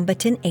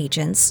incompetent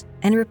agents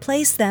and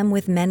replace them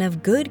with men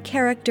of good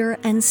character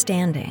and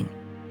standing.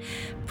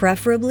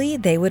 Preferably,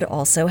 they would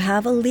also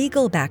have a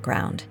legal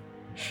background.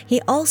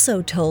 He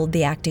also told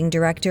the acting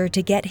director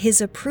to get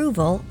his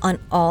approval on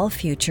all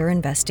future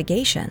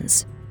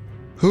investigations.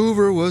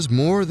 Hoover was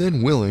more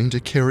than willing to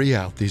carry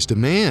out these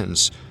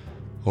demands.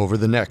 Over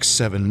the next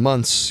 7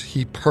 months,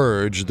 he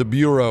purged the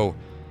Bureau.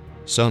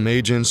 Some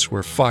agents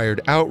were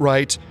fired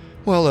outright,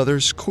 while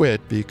others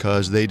quit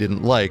because they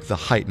didn't like the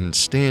heightened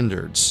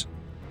standards.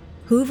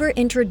 Hoover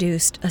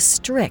introduced a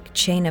strict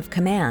chain of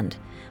command,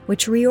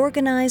 which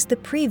reorganized the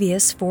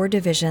previous 4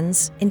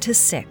 divisions into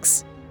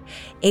 6.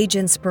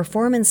 Agents'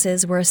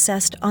 performances were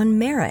assessed on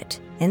merit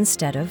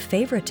instead of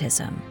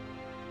favoritism.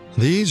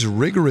 These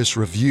rigorous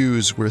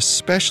reviews were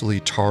especially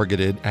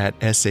targeted at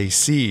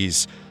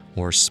SACs,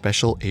 or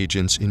Special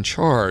Agents in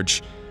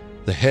Charge,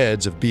 the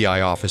heads of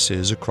BI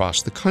offices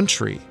across the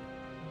country.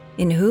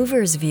 In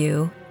Hoover's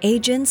view,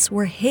 agents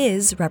were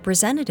his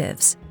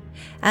representatives.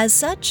 As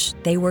such,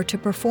 they were to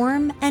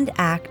perform and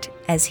act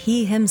as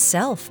he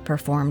himself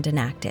performed and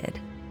acted.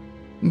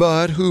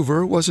 But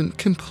Hoover wasn't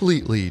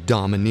completely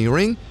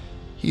domineering.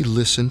 he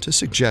listened to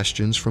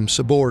suggestions from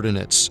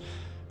subordinates.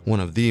 One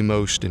of the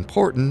most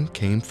important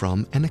came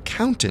from an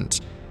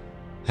accountant.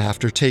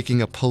 After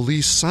taking a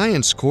police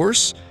science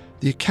course,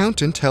 the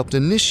accountant helped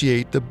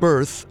initiate the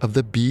birth of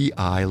the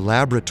BI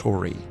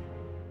laboratory.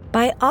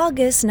 By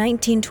August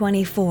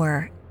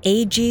 1924,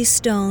 A.G.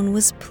 Stone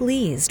was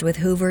pleased with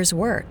Hoover's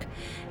work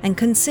and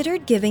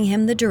considered giving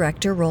him the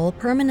director role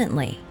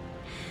permanently.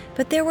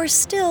 But there were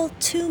still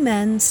two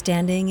men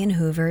standing in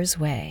Hoover's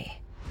way.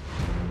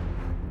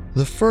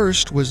 The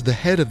first was the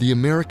head of the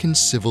American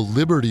Civil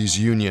Liberties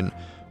Union,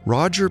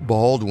 Roger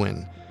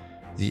Baldwin.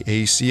 The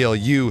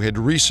ACLU had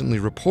recently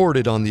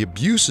reported on the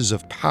abuses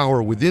of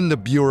power within the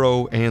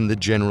Bureau and the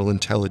General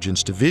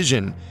Intelligence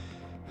Division.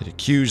 It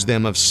accused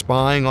them of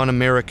spying on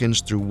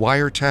Americans through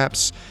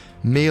wiretaps,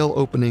 mail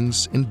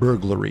openings, and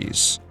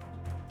burglaries.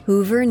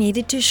 Hoover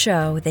needed to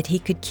show that he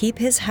could keep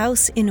his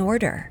house in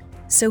order,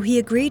 so he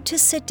agreed to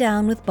sit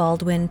down with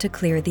Baldwin to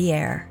clear the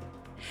air.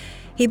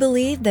 He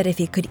believed that if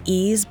he could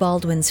ease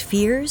Baldwin's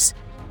fears,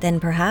 then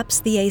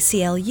perhaps the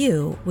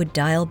ACLU would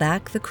dial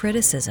back the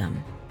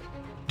criticism.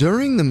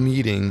 During the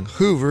meeting,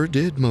 Hoover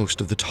did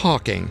most of the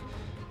talking.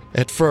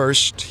 At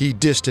first, he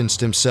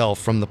distanced himself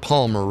from the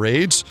Palmer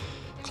raids,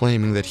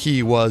 claiming that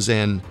he was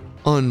an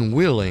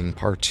unwilling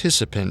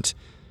participant.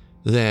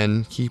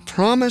 Then he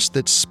promised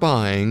that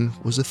spying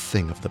was a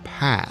thing of the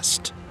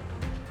past.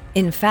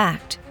 In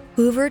fact,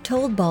 Hoover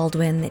told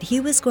Baldwin that he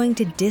was going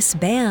to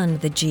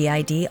disband the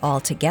GID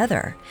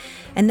altogether,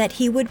 and that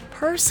he would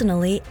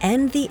personally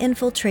end the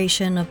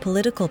infiltration of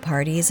political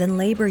parties and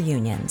labor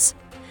unions.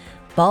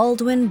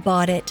 Baldwin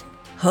bought it,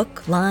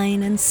 hook,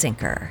 line, and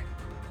sinker.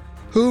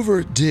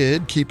 Hoover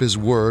did keep his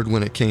word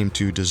when it came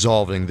to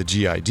dissolving the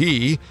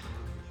GID.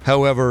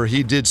 However,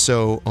 he did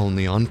so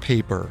only on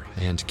paper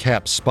and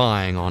kept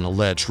spying on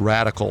alleged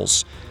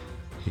radicals.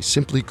 He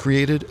simply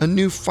created a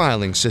new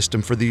filing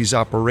system for these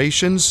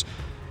operations,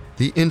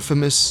 the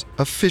infamous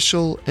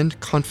official and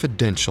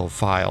confidential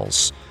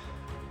files.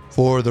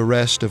 For the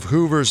rest of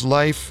Hoover's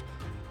life,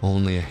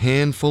 only a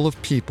handful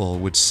of people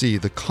would see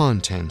the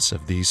contents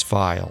of these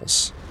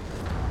files.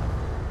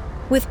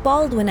 With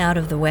Baldwin out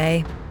of the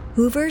way,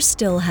 Hoover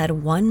still had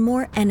one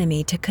more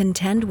enemy to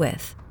contend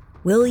with: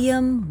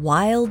 William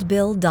Wild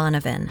Bill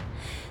Donovan,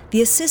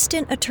 the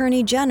Assistant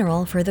Attorney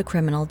General for the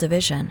Criminal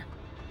Division.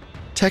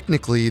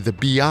 Technically, the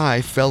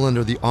BI fell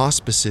under the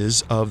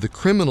auspices of the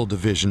Criminal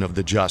Division of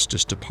the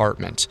Justice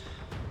Department.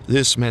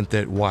 This meant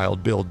that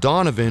Wild Bill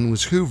Donovan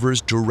was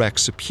Hoover's direct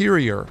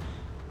superior,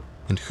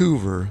 and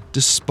Hoover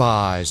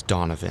despised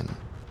Donovan.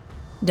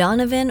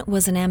 Donovan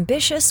was an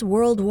ambitious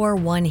World War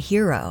I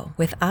hero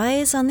with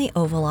eyes on the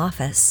Oval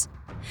Office.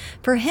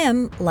 For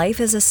him, life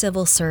as a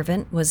civil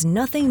servant was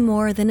nothing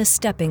more than a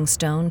stepping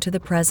stone to the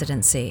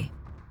presidency.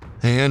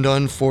 And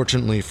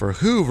unfortunately for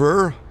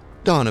Hoover,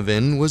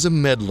 Donovan was a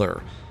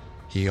meddler.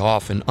 He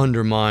often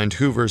undermined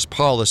Hoover's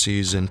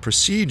policies and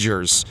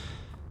procedures.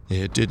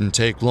 It didn't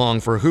take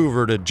long for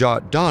Hoover to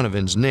jot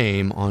Donovan's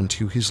name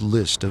onto his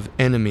list of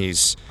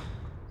enemies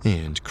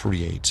and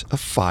create a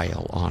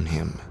file on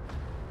him.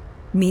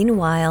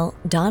 Meanwhile,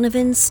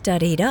 Donovan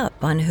studied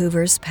up on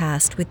Hoover's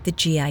past with the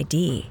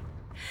GID.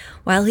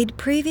 While he'd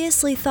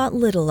previously thought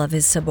little of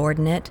his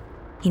subordinate,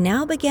 he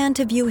now began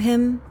to view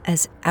him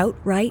as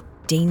outright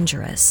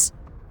dangerous.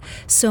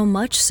 So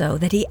much so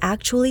that he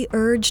actually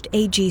urged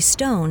A.G.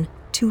 Stone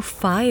to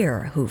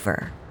fire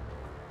Hoover.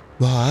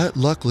 But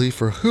luckily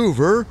for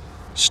Hoover,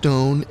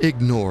 Stone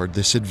ignored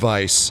this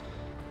advice.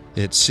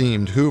 It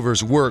seemed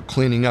Hoover's work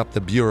cleaning up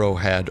the Bureau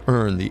had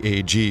earned the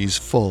AG's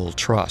full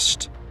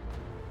trust.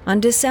 On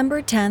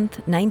December 10,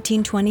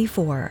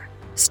 1924,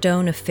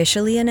 Stone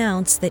officially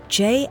announced that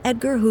J.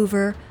 Edgar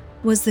Hoover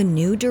was the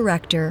new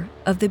director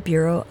of the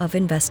Bureau of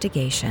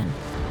Investigation.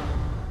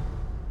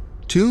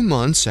 2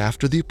 months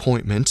after the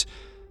appointment,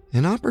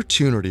 an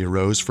opportunity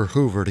arose for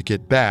Hoover to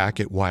get back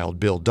at Wild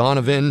Bill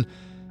Donovan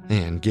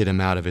and get him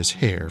out of his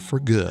hair for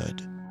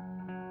good.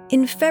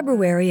 In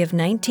February of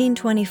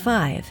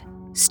 1925,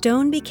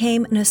 Stone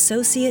became an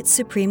Associate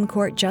Supreme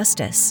Court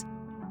Justice.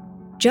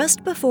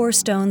 Just before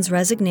Stone's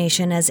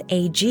resignation as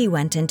AG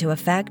went into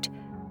effect,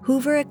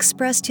 Hoover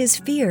expressed his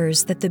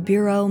fears that the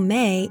Bureau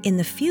may, in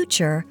the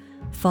future,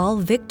 fall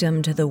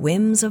victim to the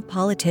whims of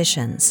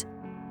politicians.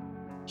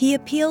 He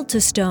appealed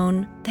to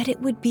Stone that it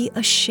would be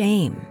a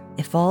shame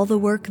if all the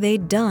work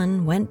they'd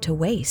done went to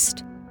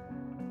waste.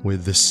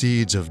 With the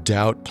seeds of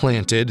doubt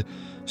planted,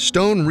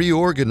 Stone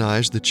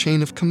reorganized the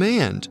chain of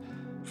command.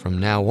 From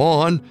now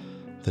on,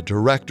 the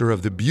director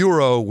of the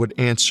Bureau would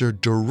answer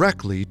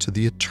directly to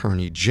the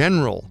Attorney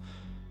General.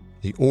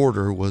 The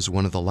order was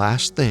one of the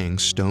last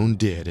things Stone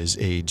did as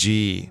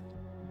AG.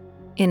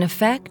 In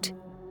effect,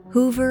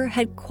 Hoover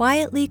had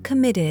quietly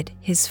committed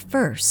his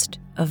first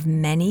of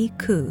many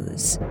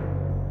coups.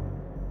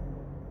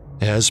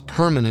 As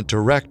permanent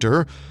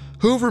director,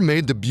 Hoover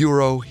made the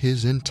Bureau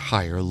his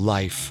entire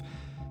life.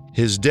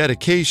 His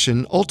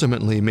dedication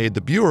ultimately made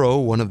the Bureau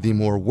one of the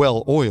more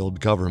well-oiled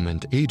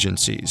government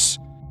agencies.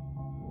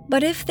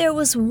 But if there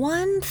was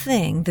one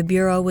thing the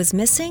Bureau was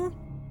missing,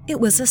 it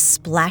was a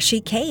splashy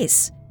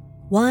case.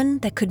 one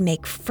that could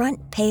make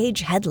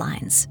front-page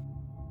headlines.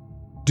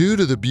 Due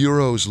to the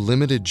Bureau's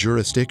limited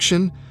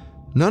jurisdiction,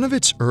 none of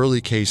its early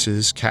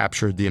cases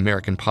captured the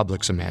American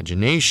public's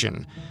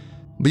imagination.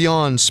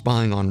 Beyond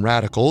spying on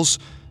radicals,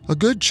 a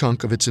good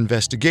chunk of its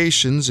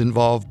investigations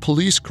involved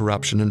police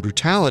corruption and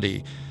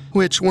brutality,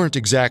 which weren't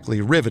exactly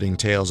riveting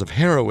tales of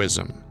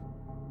heroism.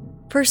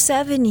 For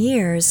 7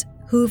 years,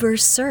 Hoover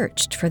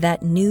searched for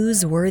that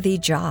newsworthy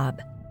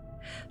job.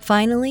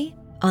 Finally,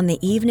 on the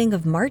evening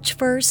of March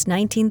 1st,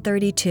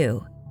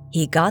 1932,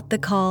 he got the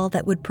call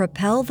that would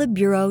propel the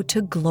Bureau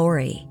to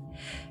glory.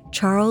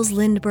 Charles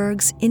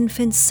Lindbergh's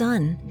infant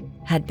son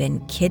had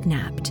been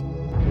kidnapped.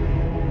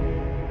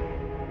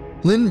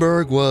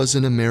 Lindbergh was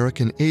an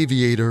American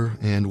aviator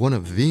and one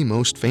of the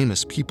most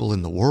famous people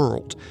in the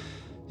world.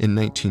 In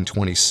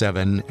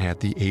 1927, at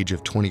the age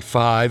of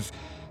 25,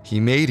 he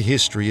made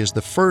history as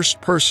the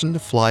first person to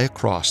fly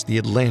across the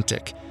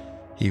Atlantic.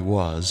 He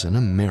was an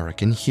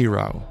American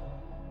hero.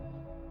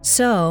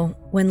 So,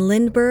 when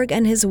Lindbergh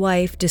and his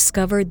wife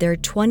discovered their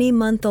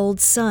 20-month-old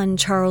son,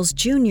 Charles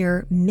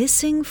Jr.,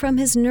 missing from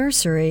his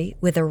nursery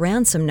with a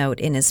ransom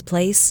note in his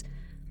place,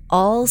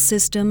 all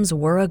systems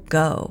were a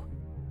go.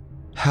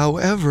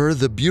 However,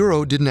 the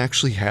Bureau didn't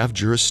actually have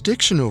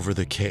jurisdiction over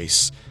the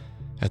case.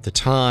 At the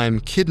time,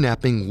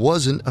 kidnapping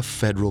wasn't a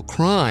federal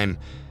crime.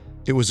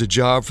 It was a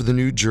job for the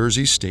New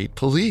Jersey State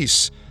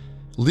Police.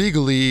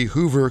 Legally,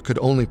 Hoover could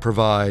only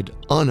provide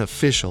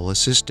unofficial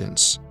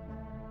assistance.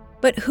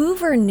 But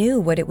Hoover knew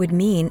what it would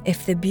mean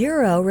if the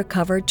Bureau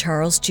recovered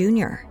Charles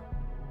Jr.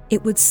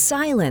 It would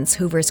silence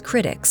Hoover's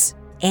critics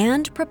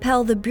and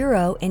propel the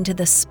Bureau into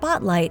the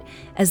spotlight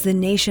as the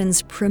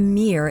nation's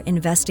premier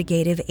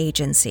investigative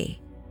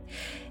agency.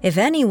 If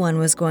anyone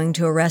was going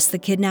to arrest the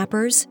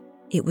kidnappers,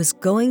 it was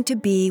going to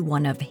be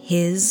one of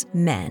his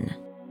men.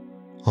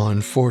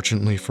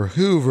 Unfortunately for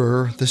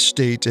Hoover, the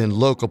state and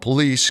local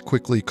police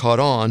quickly caught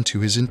on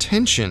to his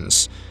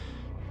intentions.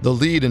 The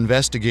lead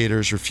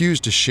investigators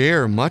refused to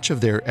share much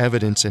of their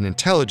evidence and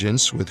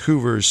intelligence with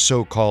Hoover's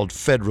so-called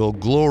federal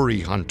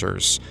glory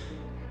hunters.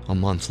 A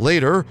month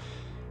later,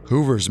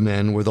 Hoover's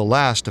men were the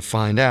last to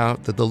find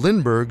out that the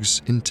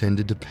Lindberghs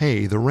intended to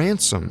pay the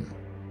ransom.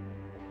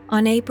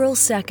 On April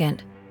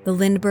 2nd, the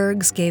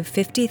Lindberghs gave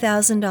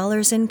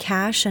 $50,000 in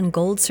cash and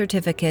gold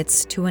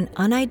certificates to an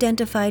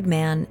unidentified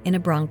man in a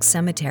Bronx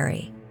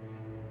cemetery.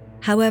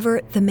 However,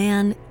 the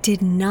man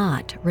did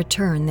not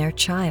return their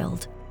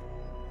child.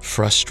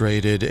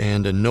 Frustrated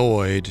and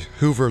annoyed,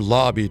 Hoover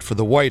lobbied for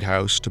the White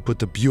House to put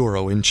the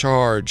Bureau in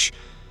charge,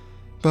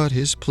 but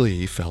his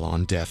plea fell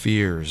on deaf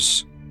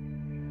ears.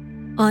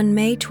 On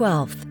May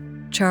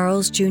 12th,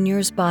 Charles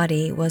Jr.'s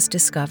body was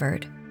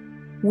discovered.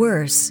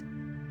 Worse,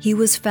 he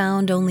was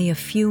found only a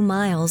few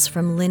miles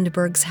from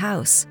Lindbergh's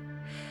house,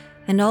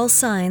 and all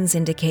signs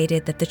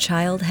indicated that the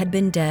child had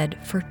been dead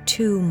for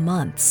 2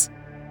 months.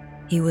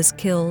 He was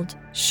killed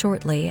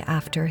shortly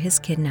after his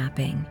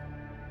kidnapping.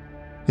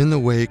 In the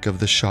wake of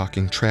the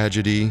shocking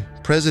tragedy,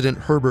 President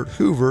Herbert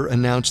Hoover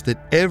announced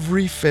that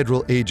every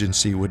federal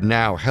agency would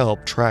now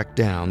help track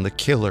down the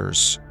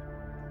killers.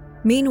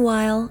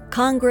 Meanwhile,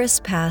 Congress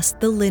passed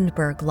the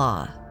Lindbergh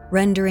Law,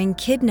 rendering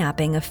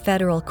kidnapping a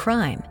federal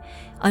crime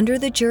under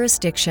the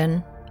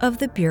jurisdiction of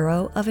the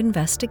Bureau of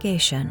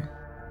Investigation.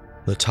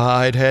 The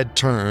tide had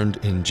turned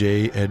in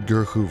J.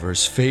 Edgar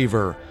Hoover's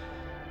favor.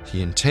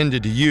 He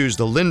intended to use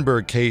the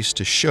Lindbergh case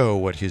to show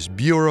what his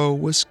bureau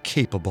was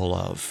capable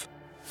of.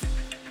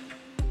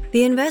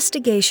 The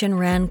investigation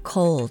ran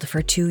cold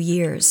for 2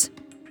 years,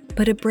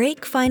 but a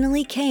break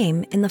finally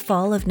came in the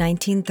fall of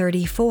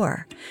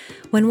 1934,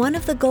 when one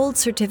of the gold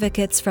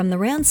certificates from the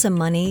ransom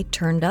money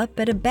turned up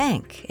at a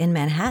bank in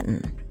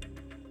Manhattan.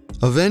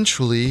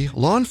 Eventually,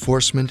 law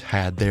enforcement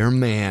had their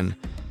man,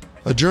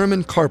 a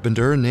German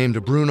carpenter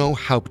named Bruno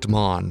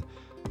Hauptmann.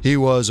 He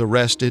was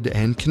arrested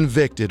and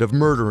convicted of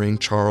murdering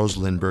Charles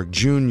Lindbergh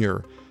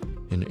Jr.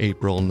 In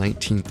April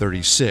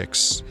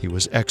 1936, he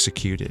was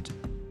executed.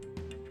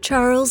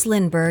 Charles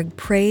Lindbergh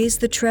praised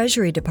the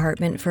Treasury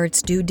Department for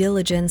its due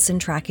diligence in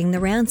tracking the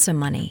ransom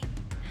money.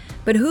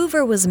 But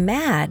Hoover was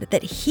mad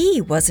that he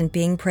wasn't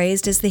being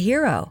praised as the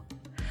hero.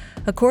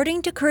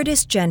 According to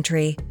Curtis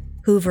Gentry,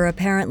 Hoover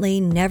apparently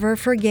never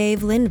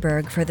forgave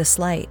Lindbergh for the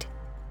slight.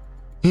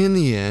 In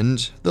the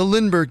end, the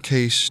Lindbergh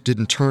case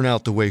didn't turn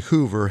out the way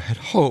Hoover had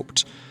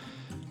hoped.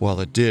 While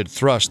it did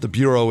thrust the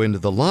Bureau into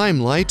the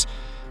limelight,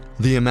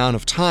 the amount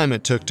of time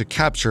it took to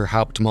capture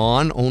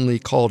Hauptmann only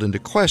called into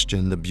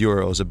question the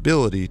Bureau's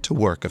ability to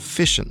work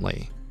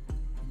efficiently.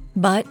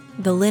 But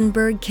the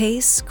Lindbergh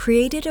case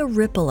created a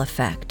ripple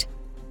effect.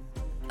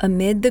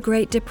 Amid the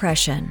Great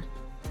Depression,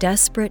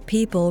 desperate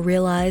people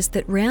realized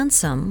that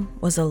ransom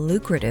was a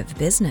lucrative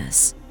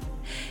business.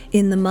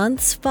 In the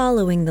months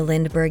following the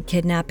Lindbergh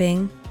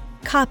kidnapping,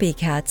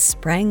 copycats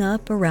sprang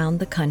up around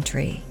the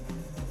country.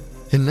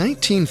 In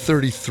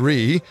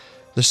 1933,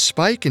 the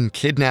spike in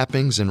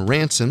kidnappings and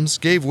ransoms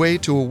gave way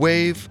to a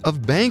wave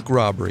of bank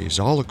robberies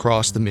all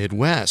across the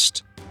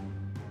Midwest.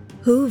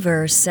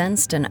 Hoover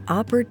sensed an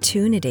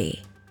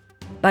opportunity.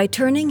 By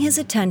turning his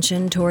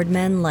attention toward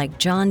men like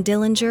John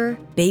Dillinger,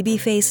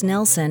 Babyface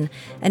Nelson,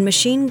 and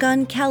Machine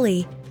Gun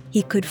Kelly,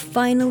 he could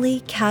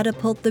finally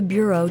catapult the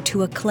Bureau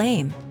to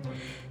acclaim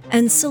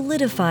and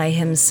solidify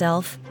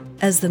himself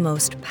as the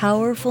most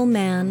powerful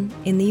man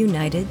in the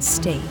United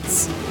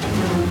States.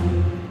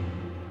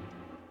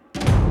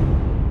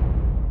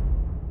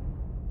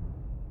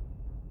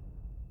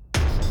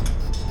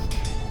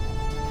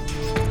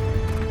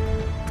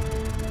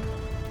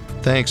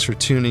 Thanks for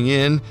tuning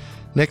in.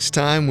 Next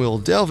time, we'll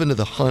delve into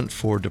the hunt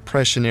for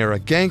Depression-era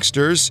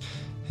gangsters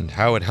and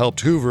how it helped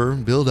Hoover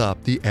build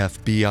up the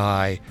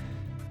FBI.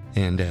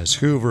 And as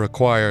Hoover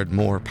acquired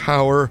more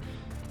power,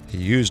 he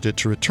used it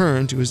to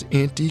return to his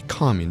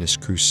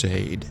anti-communist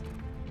crusade.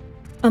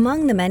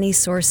 Among the many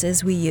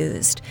sources we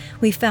used,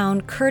 we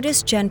found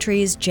Curtis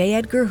Gentry's J.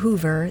 Edgar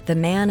Hoover, The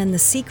Man and the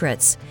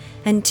Secrets,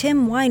 and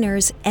Tim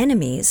Weiner's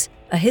Enemies,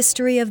 A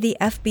History of the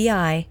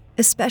FBI,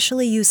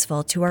 especially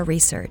useful to our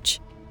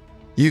research.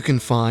 You can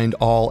find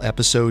all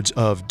episodes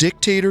of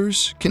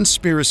Dictators,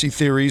 Conspiracy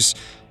Theories,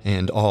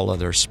 and all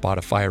other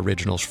Spotify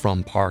originals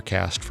from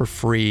Parcast for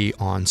free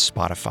on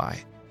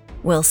Spotify.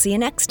 We'll see you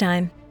next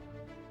time.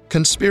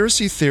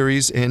 Conspiracy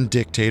Theories and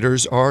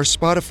Dictators are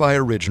Spotify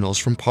originals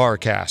from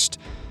Parcast.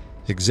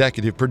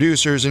 Executive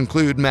producers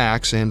include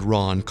Max and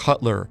Ron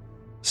Cutler.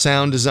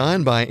 Sound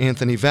design by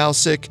Anthony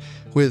Valsic,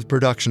 with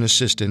production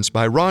assistance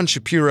by Ron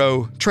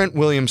Shapiro, Trent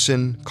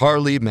Williamson,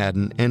 Carly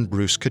Madden, and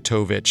Bruce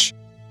Katovich.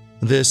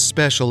 This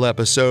special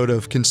episode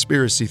of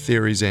Conspiracy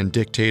Theories and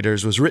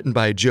Dictators was written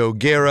by Joe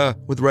Guerra,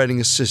 with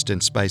writing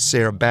assistance by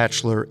Sarah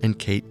Batchelor and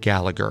Kate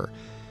Gallagher.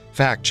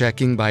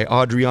 Fact-checking by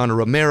Adriana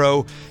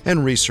Romero,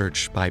 and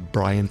research by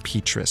Brian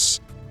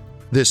Petrus.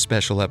 This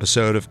special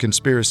episode of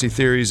Conspiracy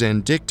Theories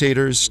and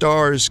Dictators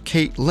stars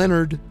Kate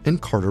Leonard and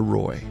Carter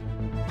Roy.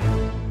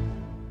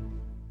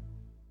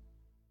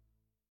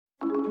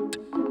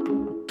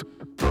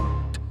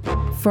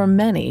 For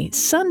many,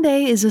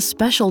 Sunday is a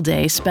special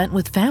day spent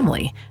with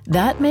family.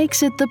 That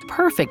makes it the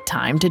perfect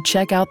time to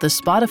check out the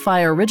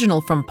Spotify original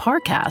from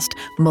Parcast,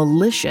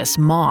 Malicious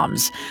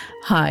Moms.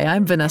 Hi,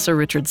 I'm Vanessa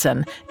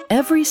Richardson.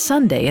 Every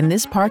Sunday in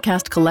this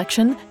Parcast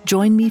collection,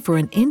 join me for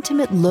an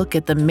intimate look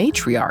at the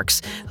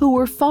matriarchs who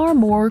were far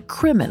more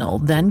criminal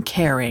than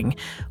caring.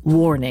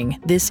 Warning,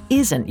 this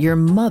isn't your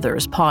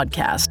mother's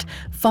podcast.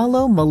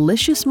 Follow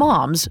Malicious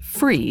Moms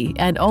free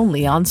and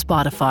only on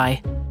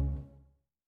Spotify.